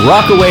away,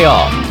 rock away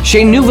all.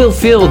 Shane Newville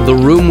filled the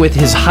room with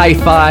his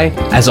hi-fi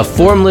as a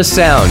formless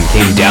sound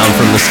came down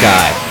from the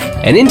sky.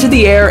 And into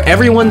the air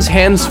everyone's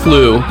hands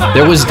flew.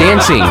 There was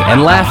dancing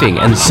and laughing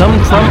and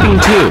some trumping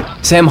too.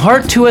 Sam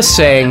Hart to us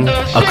sang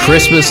a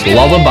Christmas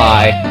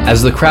lullaby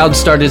as the crowd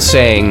started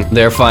saying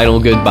their final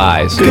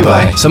goodbyes.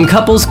 Goodbye. Some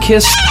couples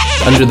kissed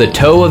under the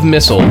toe of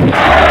Missile.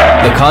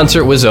 The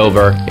concert was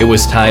over. It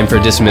was time for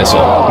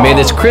dismissal. May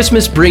this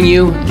Christmas bring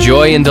you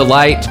joy and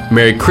delight.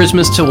 Merry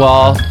Christmas to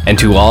all, and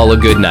to all a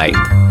good night.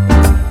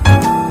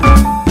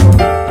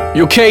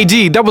 Yo,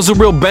 KD, that was a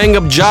real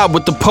bang-up job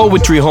with the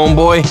poetry,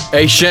 homeboy.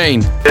 Hey,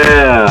 Shane.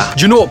 Yeah.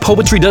 Do you know what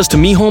poetry does to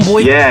me,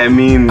 homeboy? Yeah, I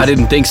mean... I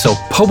didn't think so.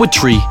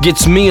 Poetry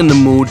gets me in the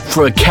mood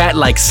for a cat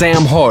like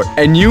Sam Hart.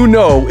 And you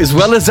know, as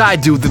well as I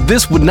do, that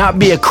this would not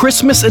be a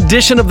Christmas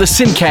edition of the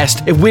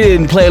Sincast if we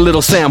didn't play a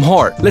little Sam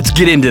Hart. Let's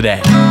get into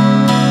that.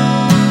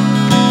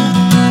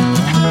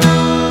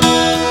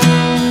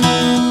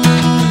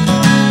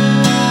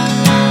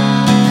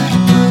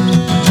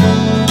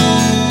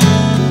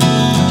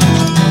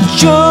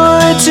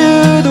 Joy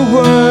to the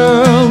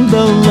world,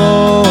 the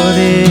Lord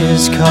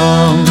is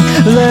come.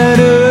 Let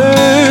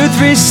earth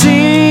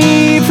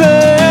receive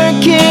her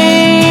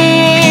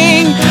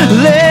King.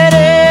 Let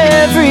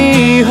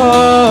every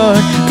heart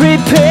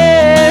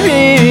prepare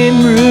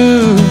in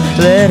room.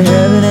 Let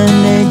heaven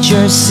and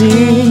nature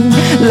sing.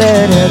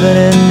 Let heaven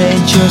and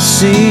nature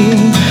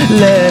sing.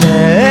 Let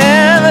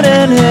heaven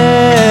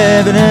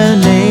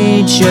and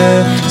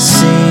nature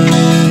sing.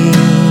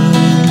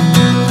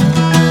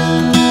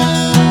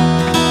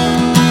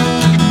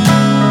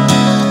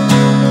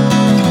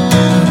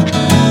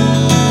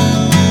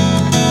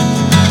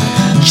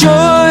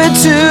 Joy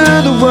to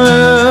the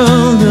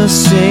world, the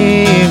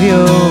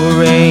Savior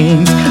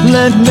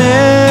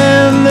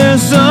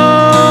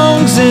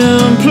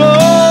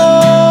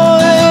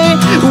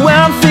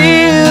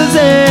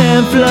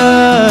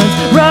floods,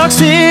 rocks,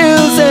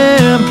 hills,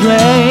 and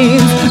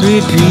plains.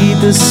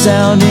 Repeat the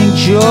sounding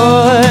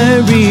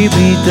joy,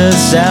 repeat the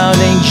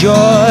sounding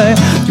joy,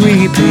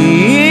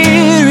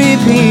 repeat,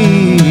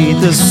 repeat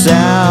the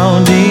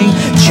sounding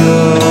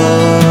joy.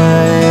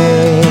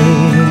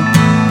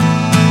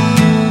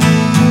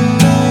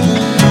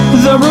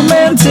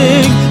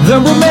 The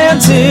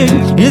romantic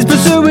is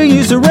pursuing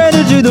you,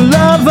 surrender to the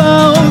love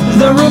of.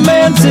 The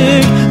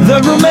romantic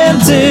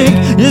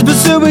is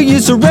pursuing you,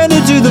 surrender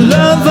to the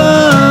love of.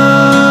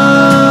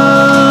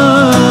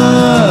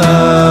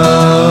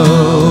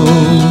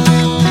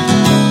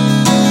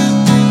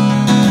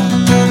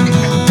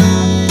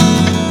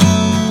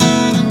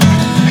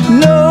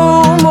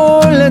 No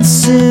more let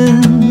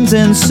sins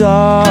and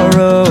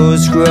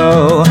sorrows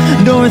grow,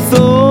 nor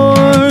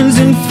thorns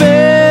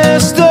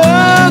infest the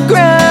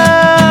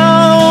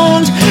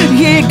ground.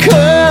 He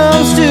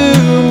comes to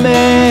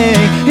make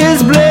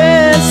his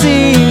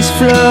blessings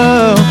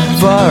flow,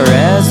 far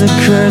as the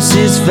curse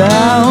is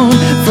found,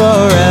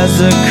 far as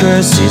the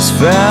curse is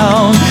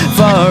found,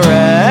 far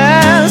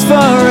as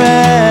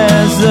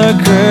the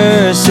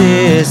curse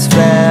is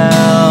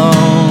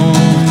found.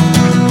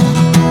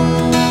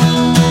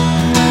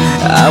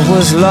 I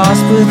was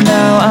lost but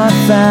now I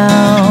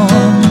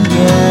found,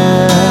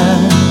 yeah.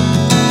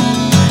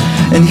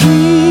 And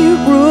he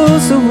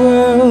rules the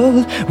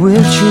world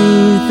with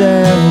truth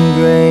and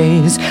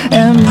grace,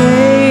 and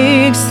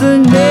makes the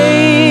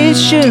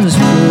nations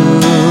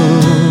prove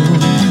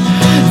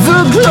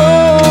the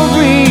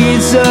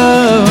glories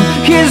of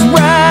his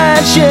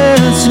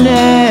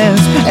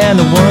righteousness, and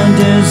the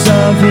wonders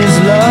of his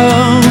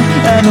love,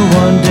 and the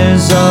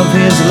wonders of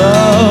his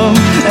love,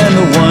 and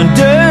the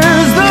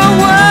wonders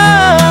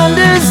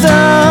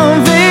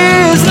of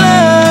his love.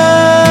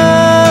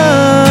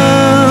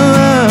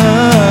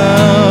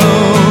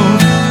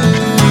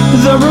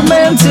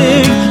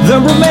 The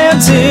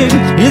romantic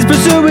is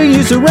pursuing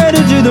you,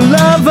 surrender to the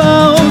love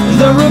of.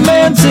 The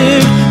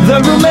romantic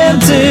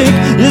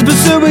is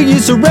pursuing you,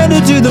 surrender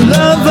to the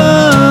love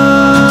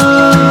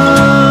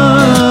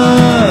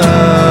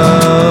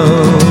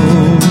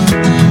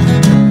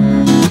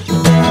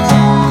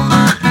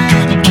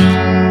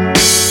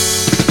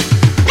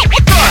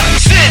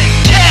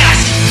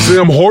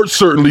Sam Hart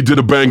certainly did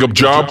a bang-up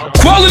job.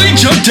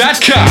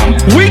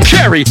 QualityJump.com. We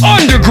carry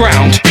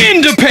underground,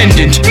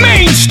 independent,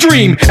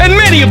 mainstream, and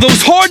many of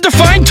those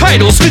hard-to-find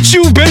titles that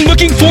you've been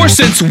looking for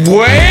since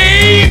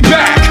way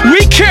back.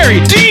 We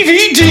carry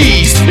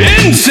DVDs,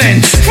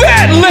 incense,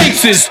 fat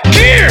laces,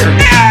 gear,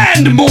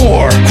 and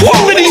more.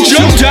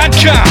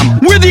 QualityJump.com.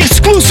 We're the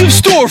exclusive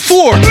store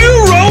for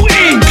Neuro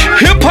Inc.,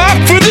 Hip Hop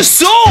for the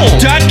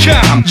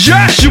Soul.com,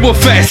 Joshua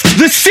Fest,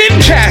 The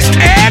Sincast,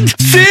 and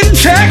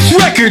Syntax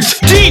Records.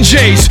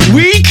 DJs,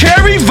 we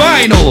carry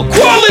vinyl.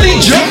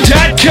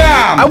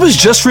 QualityJunk.com. I was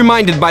just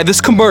reminded by this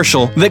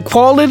commercial that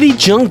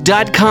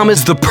QualityJunk.com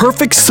is the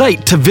perfect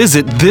site to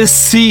visit this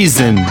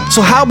season.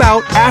 So how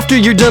about after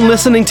you're done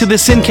listening to the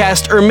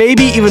Sincast, or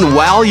maybe even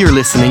while you're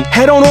listening,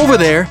 head on over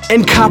there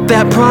and cop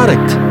that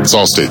product. It's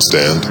Allstate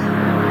stand.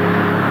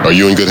 Are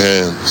you in good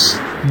hands?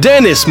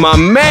 Dennis, my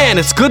man,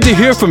 it's good to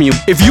hear from you.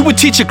 If you would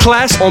teach a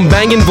class on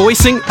banging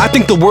voicing, I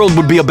think the world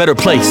would be a better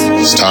place.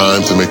 It's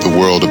time to make the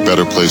world a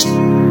better place.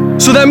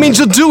 So that means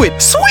you'll do it.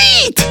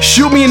 Sweet!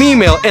 Shoot me an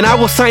email and I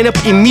will sign up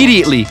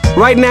immediately.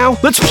 Right now,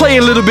 let's play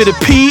a little bit of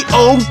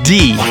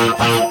P.O.D.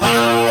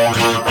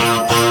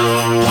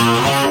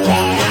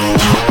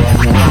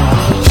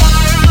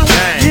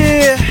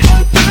 Yeah,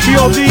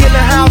 P.O.D. in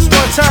the house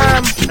one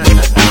time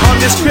on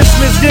this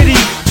Christmas ditty.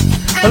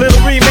 A little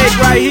remake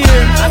right here.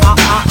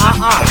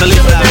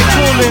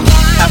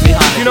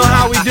 You know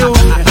how we do.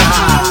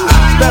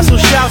 Special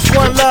shouts,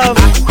 one love.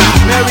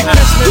 Merry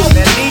Christmas.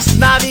 Feliz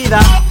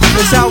Navidad.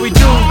 That's how we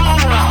do.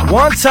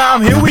 One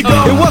time, here we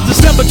go. It was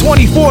December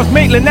 24th,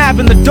 Maitland Ave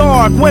in the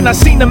dark, when I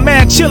seen a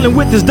man chilling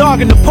with his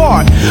dog in the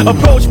park.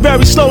 Approached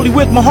very slowly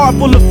with my heart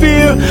full of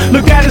fear.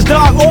 Look at his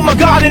dog, oh my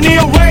God, an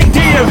ill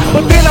reindeer.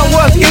 But then I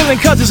was illin'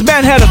 cause this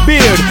man had a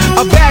beard.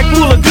 A bag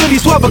full of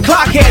goodies, 12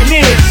 o'clock had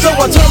neared. So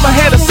I turned my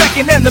head a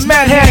second and the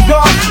man had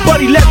gone.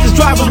 But he left his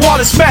driver's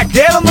wallet smack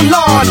dead on the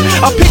lawn.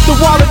 I picked the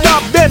wallet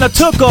up, then I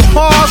took a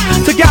pause.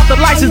 Took out the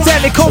license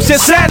and the coat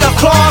said Santa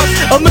Claus.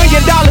 $1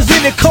 million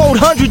in the code,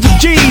 hundreds of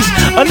G's.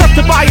 Enough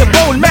to buy a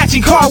bone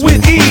matching car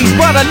with ease.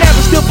 But I never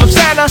steal from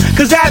Santa,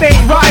 cause that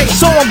ain't right.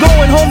 So I'm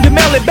going home to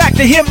mail it back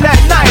to him that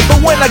night.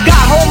 But when I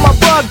got home I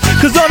bugged,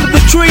 cause under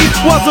the tree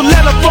was a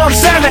letter from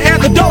Santa and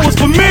the dough was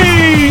for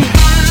me.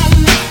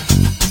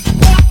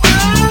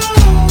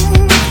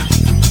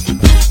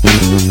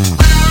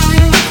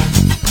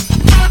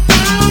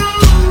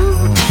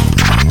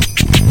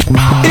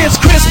 It's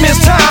Christmas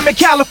time in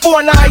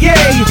California, yeah.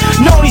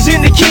 Noni's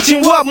in the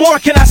kitchen, what more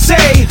can I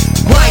say?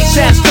 Rice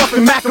and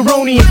stuffing,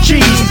 macaroni and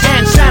cheese,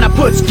 and Santa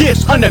puts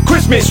gifts under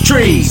Christmas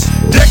trees.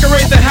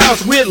 Decorate the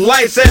house with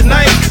lights at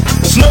night.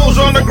 Snow's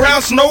on the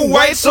ground, Snow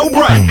White so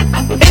bright.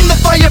 In the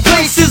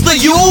fireplace is the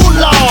Yule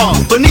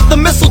log. Beneath the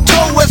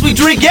mistletoe as we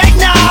drink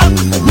eggnog.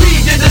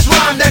 We did this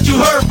rhyme that you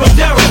heard from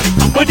Daryl,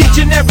 but each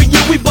and every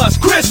year we bust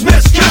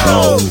Christmas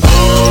carols.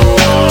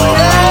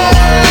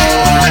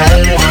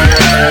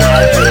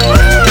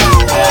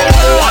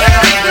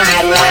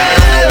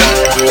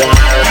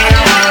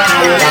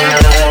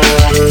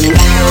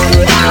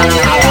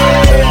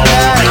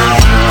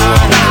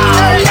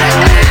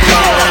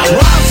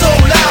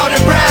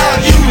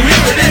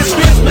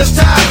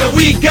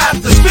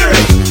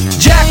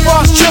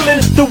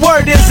 the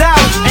word is out,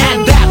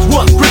 and that's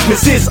what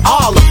Christmas is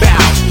all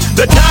about.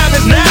 The time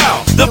is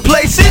now, the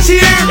place is here,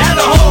 and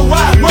the whole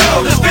wide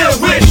world is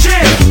filled with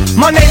cheer.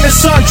 My name is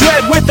Son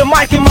Dread with the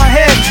mic in my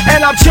head,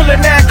 and I'm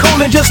chillin' and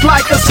coolin' just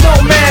like a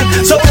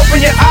snowman. So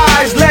open your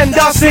eyes, lend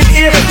us an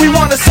ear. We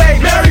wanna say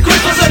Merry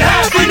Christmas and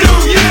Happy New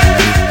Year.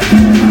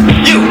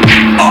 You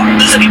are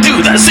listening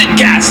to the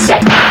Sincast.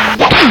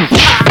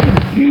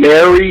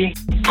 Merry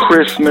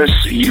Christmas,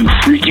 you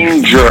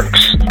freaking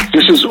jerks.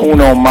 This is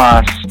Uno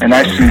Mas, and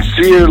I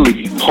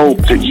sincerely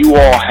hope that you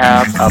all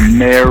have a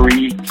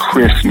Merry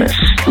Christmas.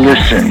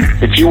 Listen,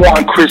 if you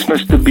want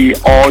Christmas to be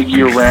all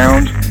year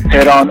round,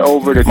 head on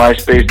over to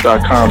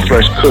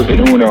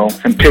myspace.com/cookinguno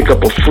and pick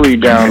up a free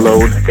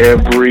download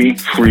every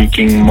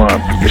freaking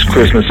month. It's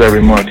Christmas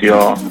every month,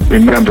 y'all.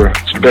 Remember,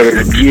 it's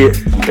better to get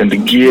than to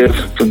give,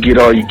 so get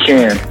all you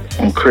can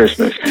on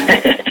Christmas.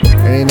 It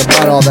ain't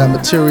about all that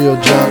material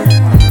junk.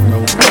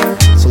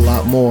 It's a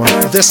lot more.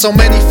 There's so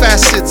many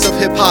facets of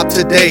hip-hop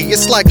today.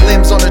 It's like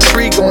limbs on a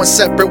tree going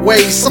separate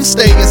ways. Some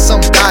stay and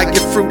some die,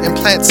 give fruit and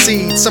plant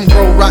seeds. Some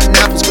grow rotten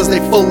apples cause they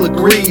full of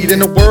greed.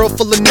 In a world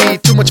full of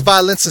need, too much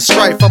violence and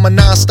strife, I'm a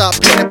non-stop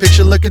painting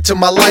picture looking to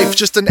my life.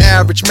 Just an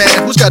average man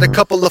who's got a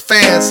couple of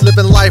fans,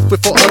 living life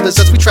with for others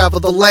as we travel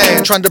the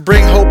land, trying to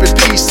bring hope and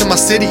peace to my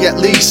city at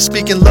least,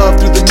 speaking love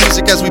through the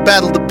music as we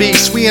battle the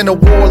beast. We in a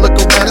war, look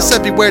around, it's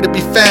everywhere to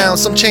be found.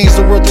 Some change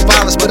the world through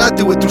violence, but I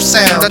do it through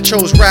sound. I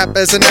chose rap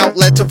as an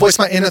outlet to voice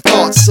my inner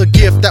thoughts, a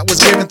gift that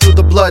was given through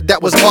the blood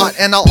that was bought.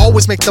 And I'll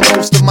always make the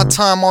most of my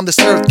time on this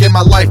earth, give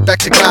my life back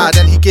to God,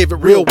 and He gave it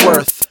real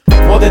worth.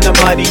 More than the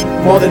money,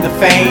 more than the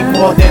fame,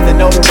 more than the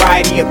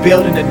notoriety of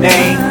building a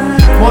name,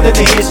 more than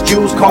the hits,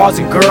 jewels, cars,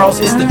 and girls.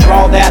 It's the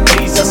draw that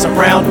leads us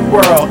around the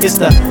world. It's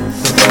the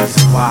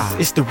reason why.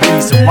 It's the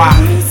reason why.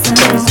 It's the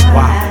reason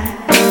why.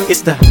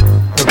 It's the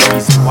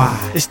reason why.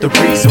 It's the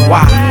reason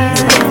why.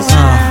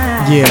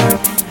 Yeah.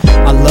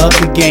 I love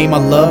the game, I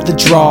love the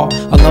draw.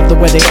 I love the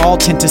way they all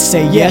tend to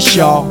say yes,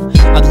 y'all.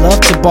 I'd love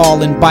to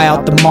ball and buy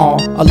out the mall.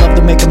 I love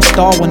to make them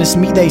stall when it's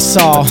me they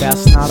saw. But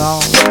that's not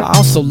all. I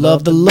also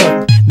love the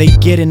look they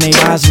get in their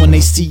eyes when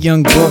they see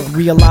Young Book.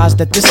 Realize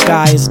that this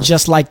guy is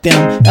just like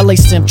them. LA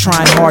simp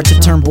trying hard to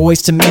turn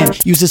boys to men.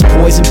 Use his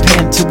poison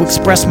pen to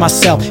express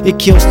myself. It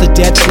kills the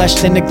dead flesh,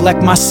 then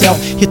neglect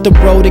myself. Hit the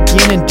road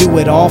again and do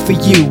it all for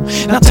you.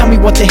 Now tell me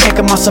what the heck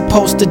am I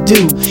supposed to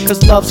do?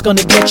 Cause love's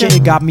gonna get you.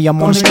 It got me,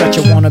 I'm on a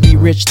stretcher. Wanna be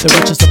rich, the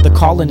richest of the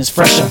calling is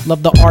fresher.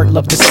 Love the art,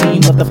 love the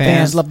scene, love the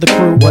fans, love the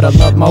crew. What I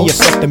love most,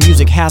 the effect the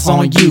music has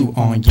on you,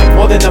 on you.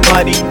 More than the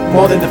money,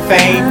 more than the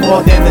fame,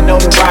 more than the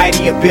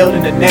notoriety of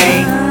building a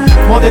name,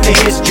 more than the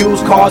hits,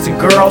 jewels, cars, and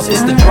girls.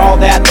 It's the draw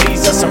that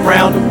leads us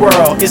around the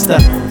world. It's the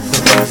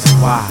reason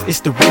why.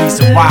 It's the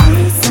reason why.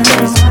 It's the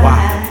reason why.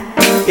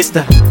 It's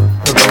the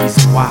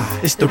reason why.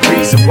 It's the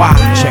reason why.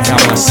 Check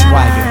out my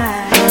swagger.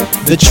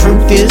 The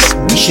truth is,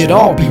 we should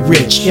all be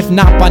rich. If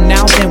not by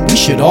now, then we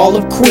should all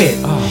have quit.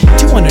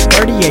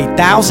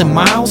 238,000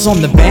 miles on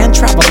the van,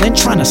 traveling,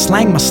 trying to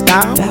slang my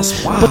style.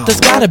 That's wild. But there's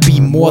gotta be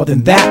more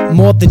than that.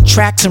 More than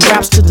tracks and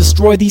raps to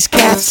destroy these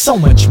cats. So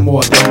much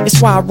more than. It's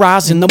why I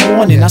rise in the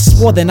morning. I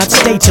swore then I'd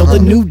stay till the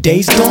new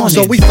day's dawning.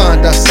 So we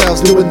find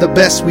ourselves doing the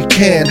best we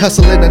can,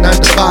 hustling a 9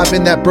 to 5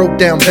 in that broke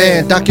down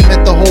van.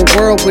 Document the whole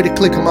world with a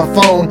click on my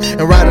phone,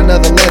 and write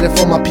another letter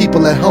for my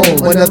people at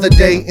home. Another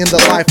day in the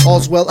life,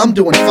 all's well, I'm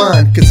doing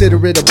fine.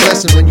 Consider it a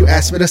blessing when you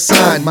ask me to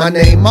sign my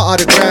name, my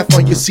autograph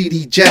on your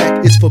CD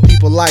jack. It's for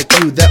people like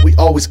you that we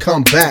always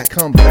come back.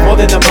 More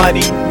than the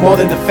money, more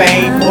than the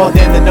fame, more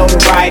than the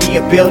notoriety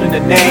of building a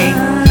name,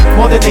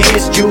 more than the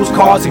hits, jewels,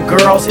 cars, and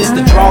girls. It's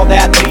the draw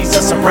that leads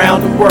us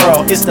around the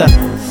world. It's the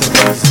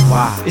reason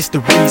why. It's the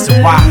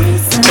reason why.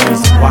 It's the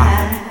reason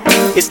why.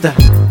 It's the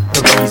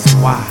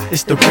reason why.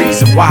 It's the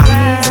reason why.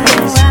 It's the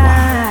reason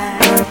why.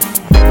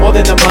 More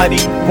than the money,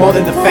 more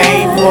than the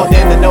fame, more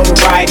than the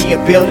notoriety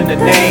of building a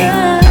name,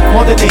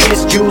 more than the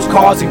hits, jewels,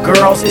 cars, and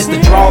girls. It's the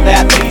draw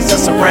that leads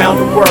us around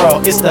the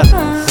world. It's the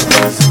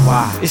reason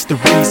why. It's the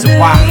reason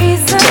why.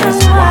 It's the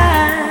reason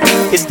why.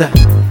 It's the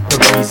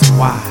reason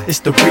why. It's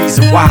the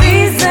reason why.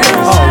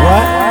 Oh,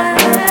 what?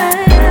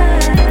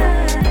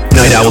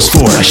 Night Owls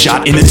 4, A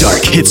Shot in the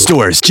Dark, hit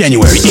stores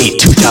January 8,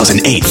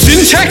 2008.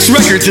 Syntax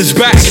Records is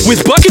back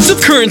with buckets of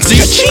currency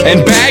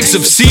and bags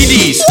of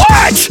CDs.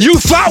 What? You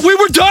thought we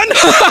were done?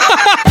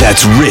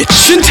 That's rich.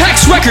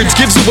 Syntax Records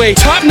gives away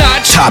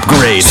top-notch,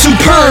 top-grade,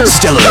 superb,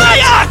 stellar,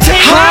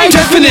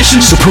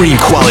 high-definition, supreme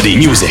quality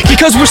music.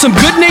 Because we're some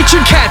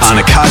good-natured cats on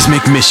a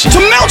cosmic mission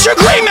to melt your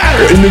gray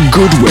matter in a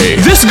good way.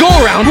 This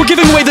go-around, we're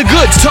giving away the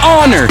goods to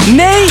honor,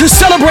 nay, to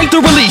celebrate the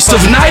release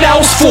of Night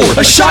Owls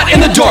 4, A Shot in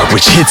the Dark,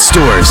 which hit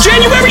stores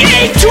January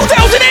 8th,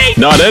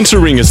 2008! Not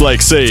entering is like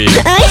saying,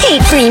 I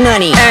hate free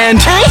money. And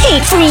I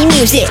hate free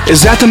music. is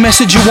that the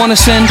message you want to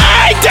send?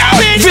 I doubt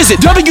it! Visit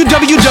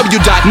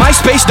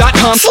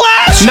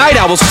www.myspace.com/Night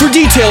Owls for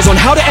details on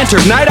how to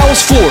enter Night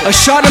Owls 4, A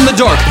Shot in the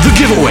Dark, the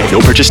giveaway.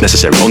 No purchase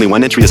necessary. Only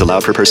one entry is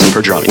allowed per person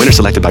per drawing. Winner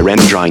selected by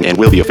random drawing and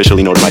will be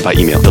officially notified by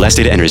email. The last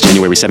day to enter is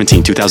January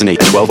 17, 2008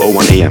 at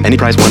 12:01 a.m. Any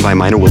prize won by a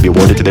minor will be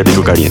awarded to their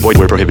legal guardian. Void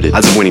where prohibited.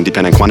 Odds of winning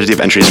depend on quantity of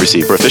entries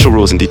received. For official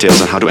rules and details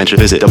on how to enter,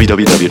 visit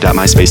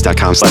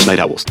www.myspace.com/Night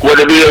Owls. What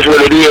it is,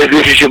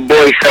 this is your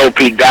boy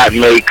Soapy Dot.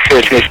 Merry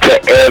Christmas to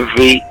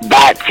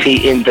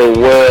everybody in the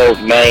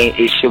world, man.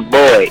 It's your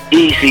boy,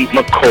 Easy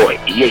McCoy.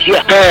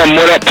 Yeah. Bam,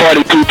 what up,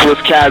 party people? It's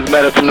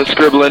Kazmeta from the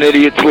Scribbling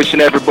Idiots, wishing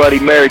everybody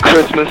Merry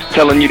Christmas,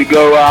 telling you to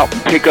go out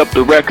and pick up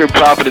the record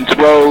Providence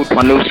Road,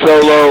 my new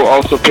solo.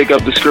 Also pick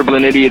up the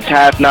Scribbling Idiots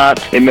half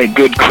knots. They make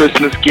good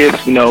Christmas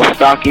gifts,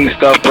 stocking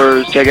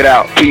stuffers. Check it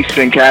out. Peace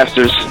and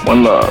casters.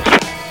 One love.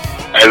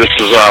 Hey, this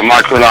is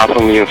Mike Renaud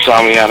from the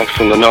Insomniacs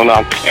from the No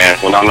Knock, and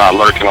when I'm not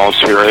lurking on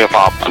Sphere Hip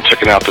Hop, I'm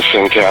checking out the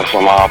Simcast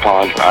on my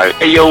iPod. Alright.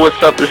 Hey, yo,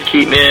 what's up? This is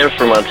Keith Man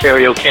from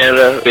Ontario,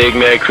 Canada. Big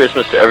Merry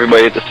Christmas to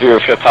everybody at the Sphere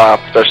of Hip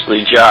Hop,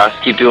 especially Josh.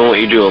 Keep doing what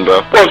you're doing,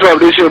 bro. What's up?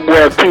 This your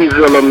boy P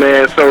Zilla,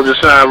 man. Soldier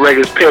Sign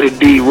Records, Petty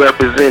D,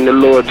 representing the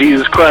Lord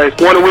Jesus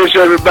Christ. Want to wish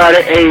everybody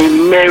a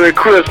Merry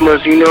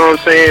Christmas, you know what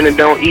I'm saying? And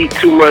don't eat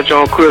too much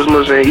on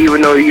Christmas. And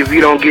even though if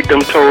you don't get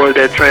them toys,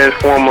 that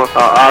Transformer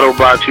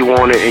Autobots you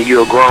wanted, and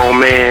you're a grown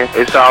man,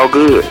 it's all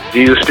good.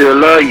 Jesus still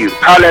love you.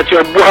 Holla at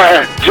your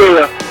boy,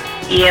 Jilla.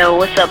 Yo,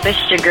 what's up? It's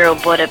your girl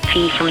Butter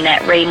P from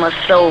that Rayma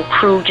Soul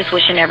Crew. Just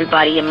wishing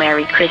everybody a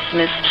Merry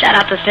Christmas. Shout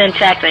out to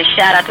Syntax and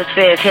shout out to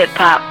Sphere of Hip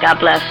Hop. God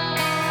bless.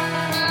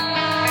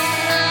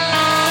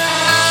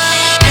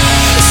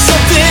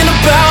 Something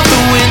about the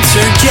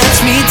winter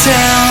gets me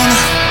down,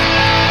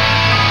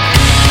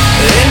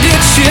 and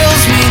it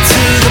chills me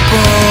to the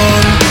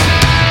bone.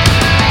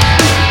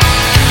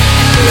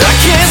 I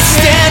can't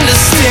stand to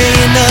stay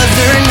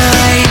another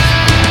night,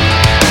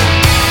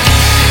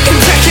 and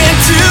I can't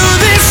do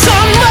this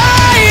on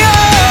my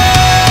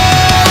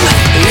own.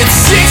 It's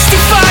 65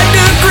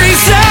 degrees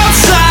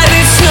outside,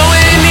 it's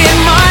snowing in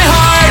my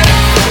heart.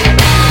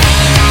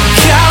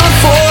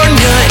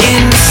 California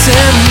in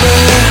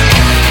December,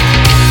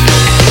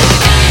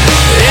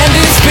 and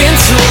it's been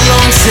so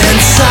long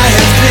since I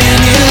have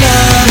been in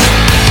love.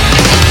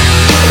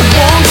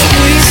 Won't you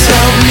please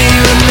help me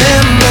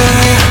remember?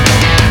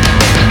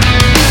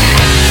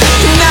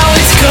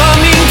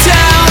 Coming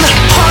down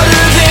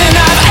harder than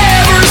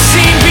I've ever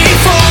seen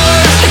before.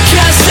 I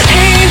guess the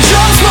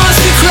angels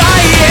must be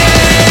crying.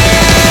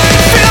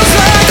 Feels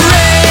like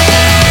rain.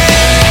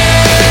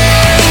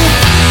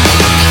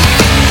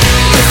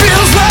 It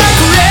feels like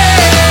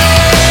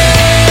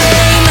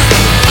rain.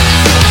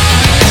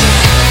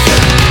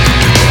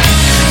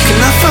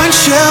 Can I find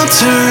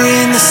shelter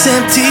in this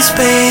empty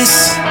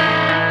space?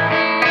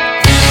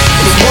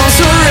 The walls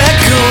are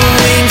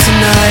echoing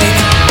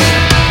tonight.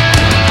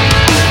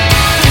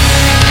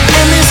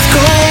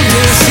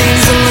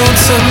 Sings a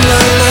lonesome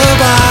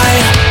lullaby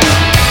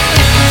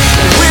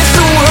with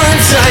the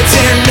words I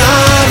dare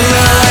not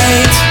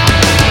write.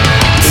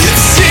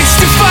 It's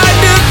 65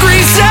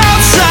 degrees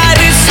outside,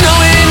 it's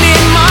snowing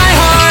in my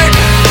heart.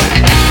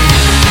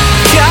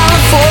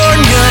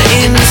 California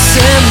in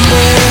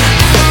December,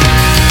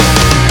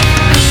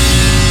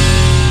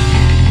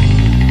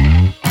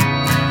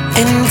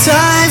 and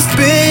I've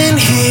been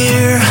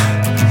here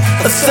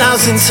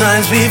 1,000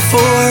 times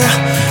before,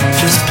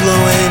 just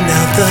blowing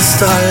out the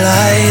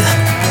starlight.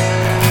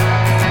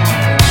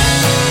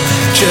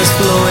 Just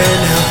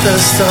blowing out the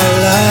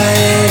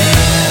starlight.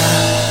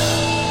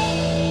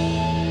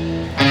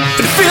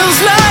 It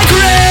feels like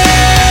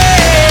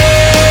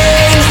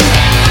rain.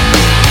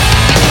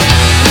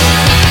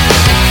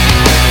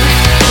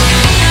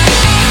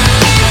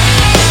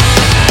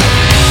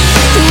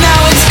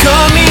 Now it's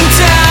coming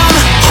down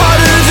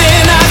harder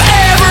than I've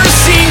ever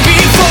seen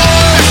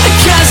before. I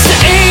guess the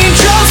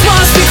angels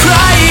must be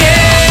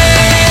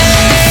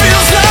crying.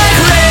 Feels like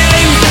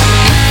rain.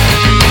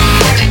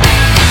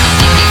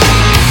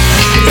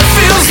 It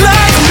feels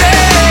like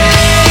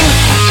rain.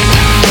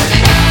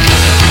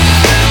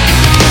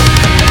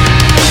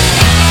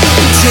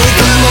 Take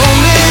a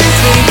moment,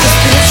 paint this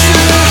picture.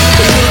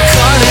 Look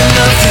hard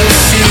enough, you'll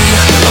see a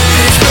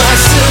pitch black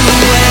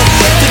silhouette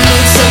that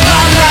looks a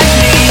lot like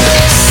me.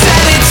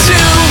 Set it to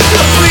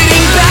a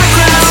fleeting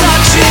background,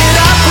 touch it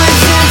up with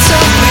hints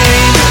of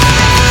pain.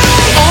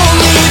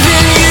 Only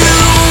then you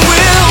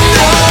will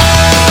know.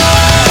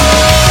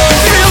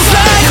 Feels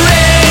like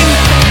rain.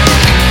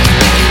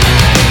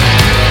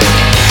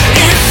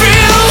 It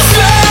feels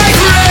like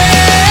rain.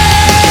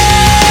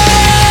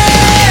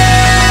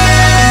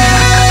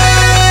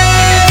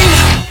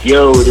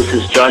 Yo, this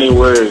is Johnny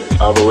Word,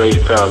 all the way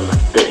from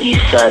the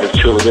east side of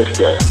Chula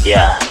Vista.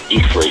 Yeah,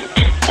 Eastlake.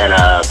 And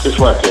just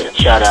want to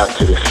shout out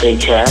to the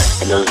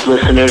Syncast and those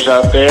listeners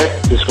out there.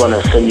 Just want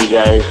to send you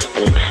guys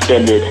an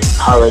extended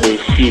holiday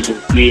season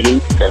greeting,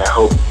 and I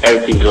hope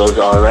everything goes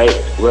all right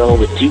well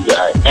with you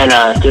guys. And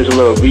there's a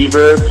little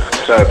reverb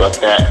Sorry about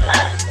that.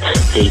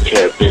 Take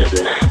care of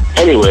business.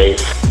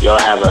 Anyways, y'all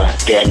have a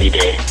dandy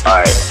day.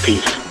 Alright,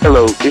 peace.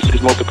 Hello, this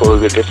is Multiple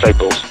of the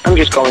Disciples. I'm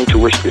just calling to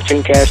wish the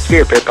Sincast,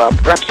 Fear of Hip Hop,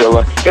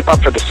 Rapzilla, Hip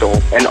Hop for the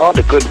Soul, and all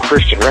the good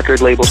Christian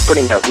record labels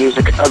putting out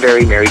music a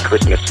very Merry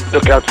Christmas.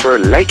 Look out for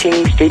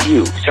Lightning's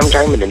debut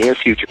sometime in the near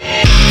future.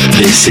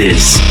 This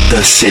is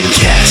the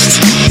Sincast.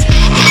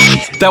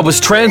 That was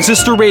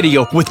Transistor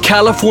Radio with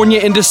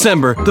California in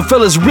December. The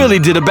fellas really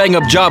did a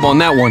bang-up job on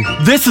that one.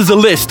 This is a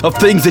list of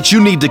things that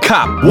you need to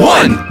cop.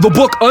 1. The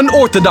book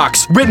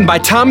Unorthodox, written by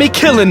Tommy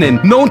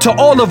Killinan, known to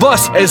all of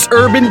us as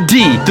Urban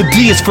D. The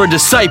D is for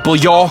disciple,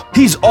 y'all.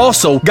 He's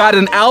also got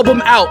an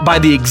album out by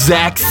the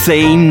exact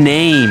same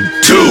name.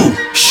 2.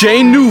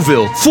 Shane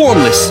Newville,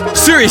 Formless.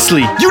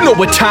 Seriously, you know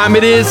what time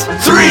it is.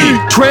 3.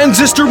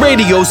 Transistor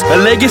Radio's A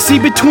Legacy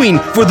Between,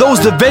 for those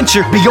that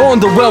venture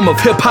beyond the realm of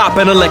hip-hop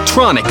and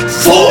electronic.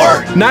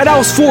 4. Night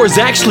Owls 4 is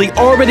actually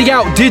already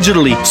out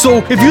digitally,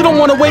 so if you don't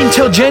want to wait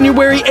until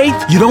January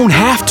 8th, you don't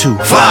have to.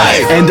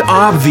 5. And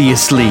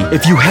obviously,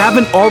 if you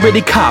haven't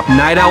already copped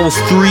Night Owls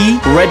 3,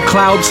 Red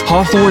Clouds,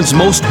 Hawthorne's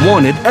Most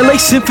Wanted, LA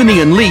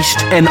Symphony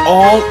Unleashed, and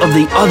all of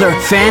the other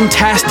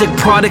fantastic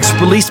products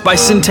released by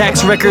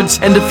Syntax Records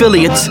and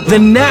affiliates,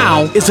 then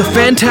now is a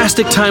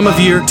fantastic time of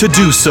year to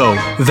do so.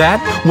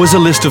 That was a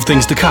list of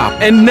things to cop.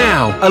 And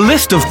now, a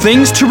list of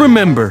things to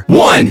remember.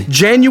 1.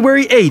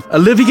 January 8th,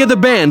 Olivia the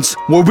Band's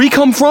Where We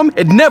Come From,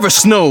 It Never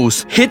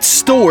Snows hits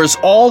stores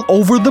all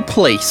over the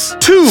place.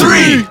 2.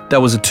 3.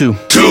 That was a 2.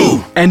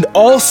 2. And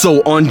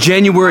also on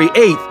January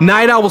 8th,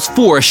 Night Owls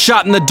 4, A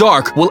Shot in the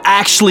Dark, will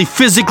actually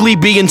physically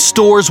be in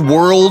stores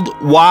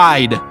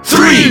worldwide.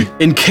 3.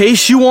 In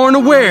case you aren't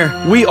aware,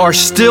 we are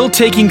still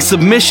taking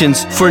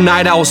submissions for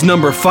Night Owls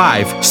number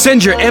 5.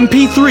 Send your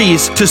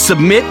MP3s to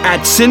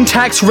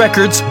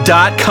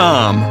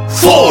submit@syntaxrecords.com.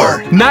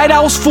 4. Night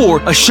Owls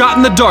 4, A Shot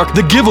in the Dark,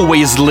 the giveaway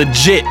is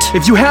legit.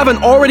 If you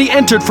haven't already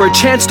entered for a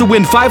chance to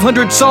win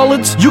 500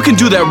 solids, you can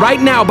do that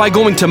right now by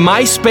going to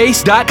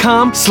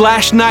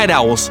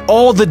myspace.com/nightowls.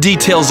 All the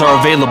details are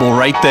available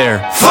right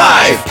there.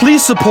 5.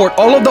 Please support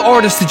all of the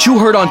artists that you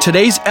heard on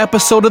today's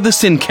episode of the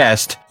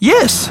Sincast.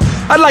 Yes,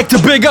 I'd like to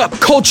big up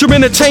Culture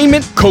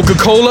Entertainment,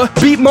 Coca-Cola,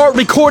 Beatmart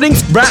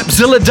Recordings,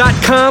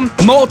 Rapzilla.com,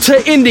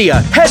 Malta,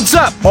 India, Heads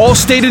Up,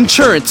 Allstate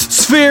Insurance,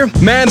 Sphere.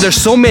 Man, there's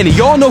so many.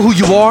 Y'all know who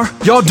you are.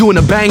 Y'all doing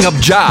a bang-up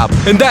job.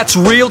 And that's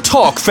real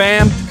talk,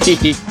 fam.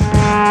 You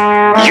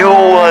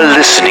are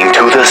listening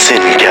to the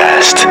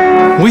Sincast.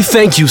 We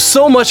thank you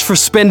so much for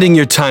spending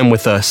your time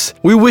with us.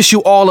 We wish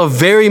you all a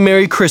very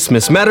Merry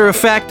Christmas. Matter of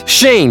fact,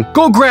 Shane,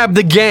 go grab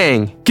the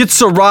gang. Get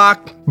Ciroc,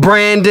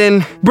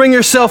 Brandon, bring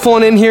yourself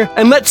on in here,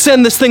 and let's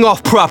send this thing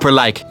off proper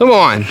like. Come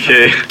on.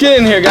 Okay. Get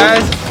in here,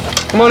 guys.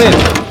 Come on in.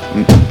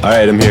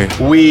 Alright, I'm here.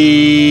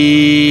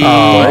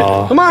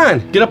 What? Come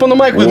on, get up on the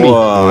mic with me. What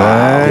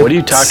are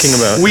you talking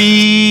about?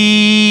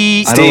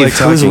 Steve, I don't like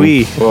talking. Who's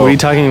we? Whoa. What are you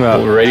talking about?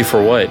 Well, ready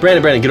for what?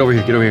 Brandon, get over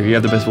here. You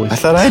have the best voice. I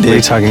thought I did. What are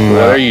you talking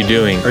about? What are you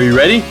doing? Are you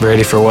ready?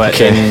 Ready for what?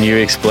 Can you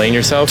explain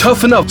yourself?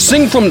 Toughen up.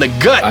 Sing from the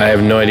gut. I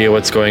have no idea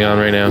what's going on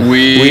right now.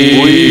 We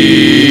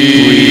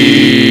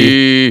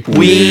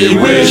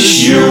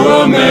wish you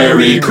a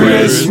Merry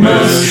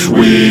Christmas.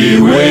 We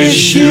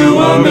wish you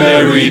a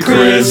Merry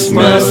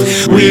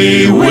Christmas.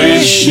 We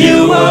wish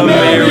you a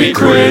Merry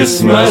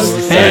Christmas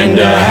and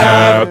a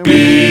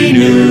Happy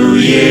New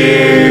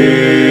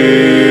Year.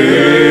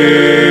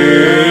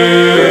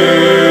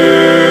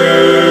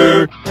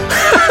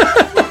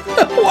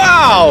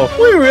 Wow,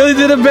 we really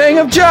did a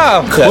bang-up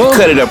job.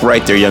 Cut it up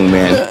right there, young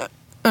man.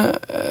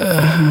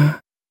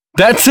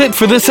 That's it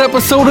for this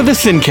episode of the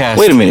Sincast.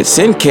 Wait a minute,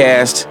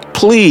 Sincast?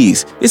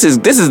 Please. This is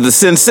the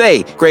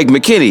sensei, Greg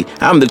McKinney.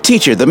 I'm the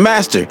teacher, the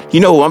master. You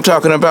know who I'm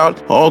talking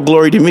about? All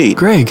glory to me.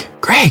 Greg,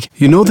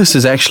 you know this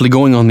is actually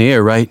going on the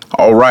air, right?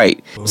 All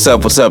right. What's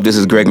up? This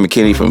is Greg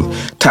McKinney from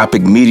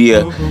Topic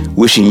Media,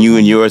 wishing you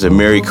and yours a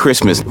Merry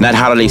Christmas. Not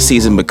holiday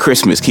season, but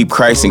Christmas. Keep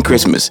Christ in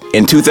Christmas.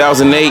 In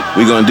 2008,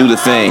 we're gonna do the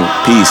thing.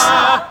 Peace.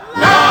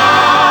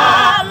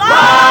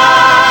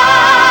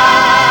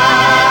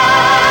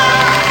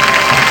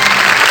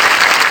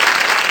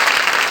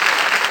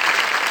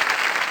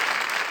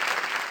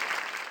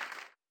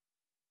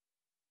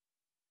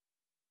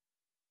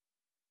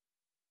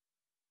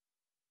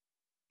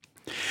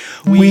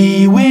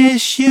 We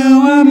wish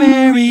you a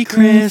Merry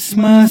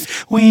Christmas.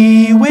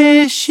 We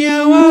wish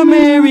you a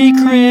Merry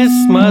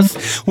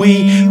Christmas.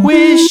 We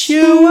wish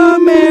you a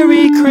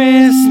Merry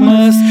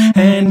Christmas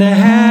and a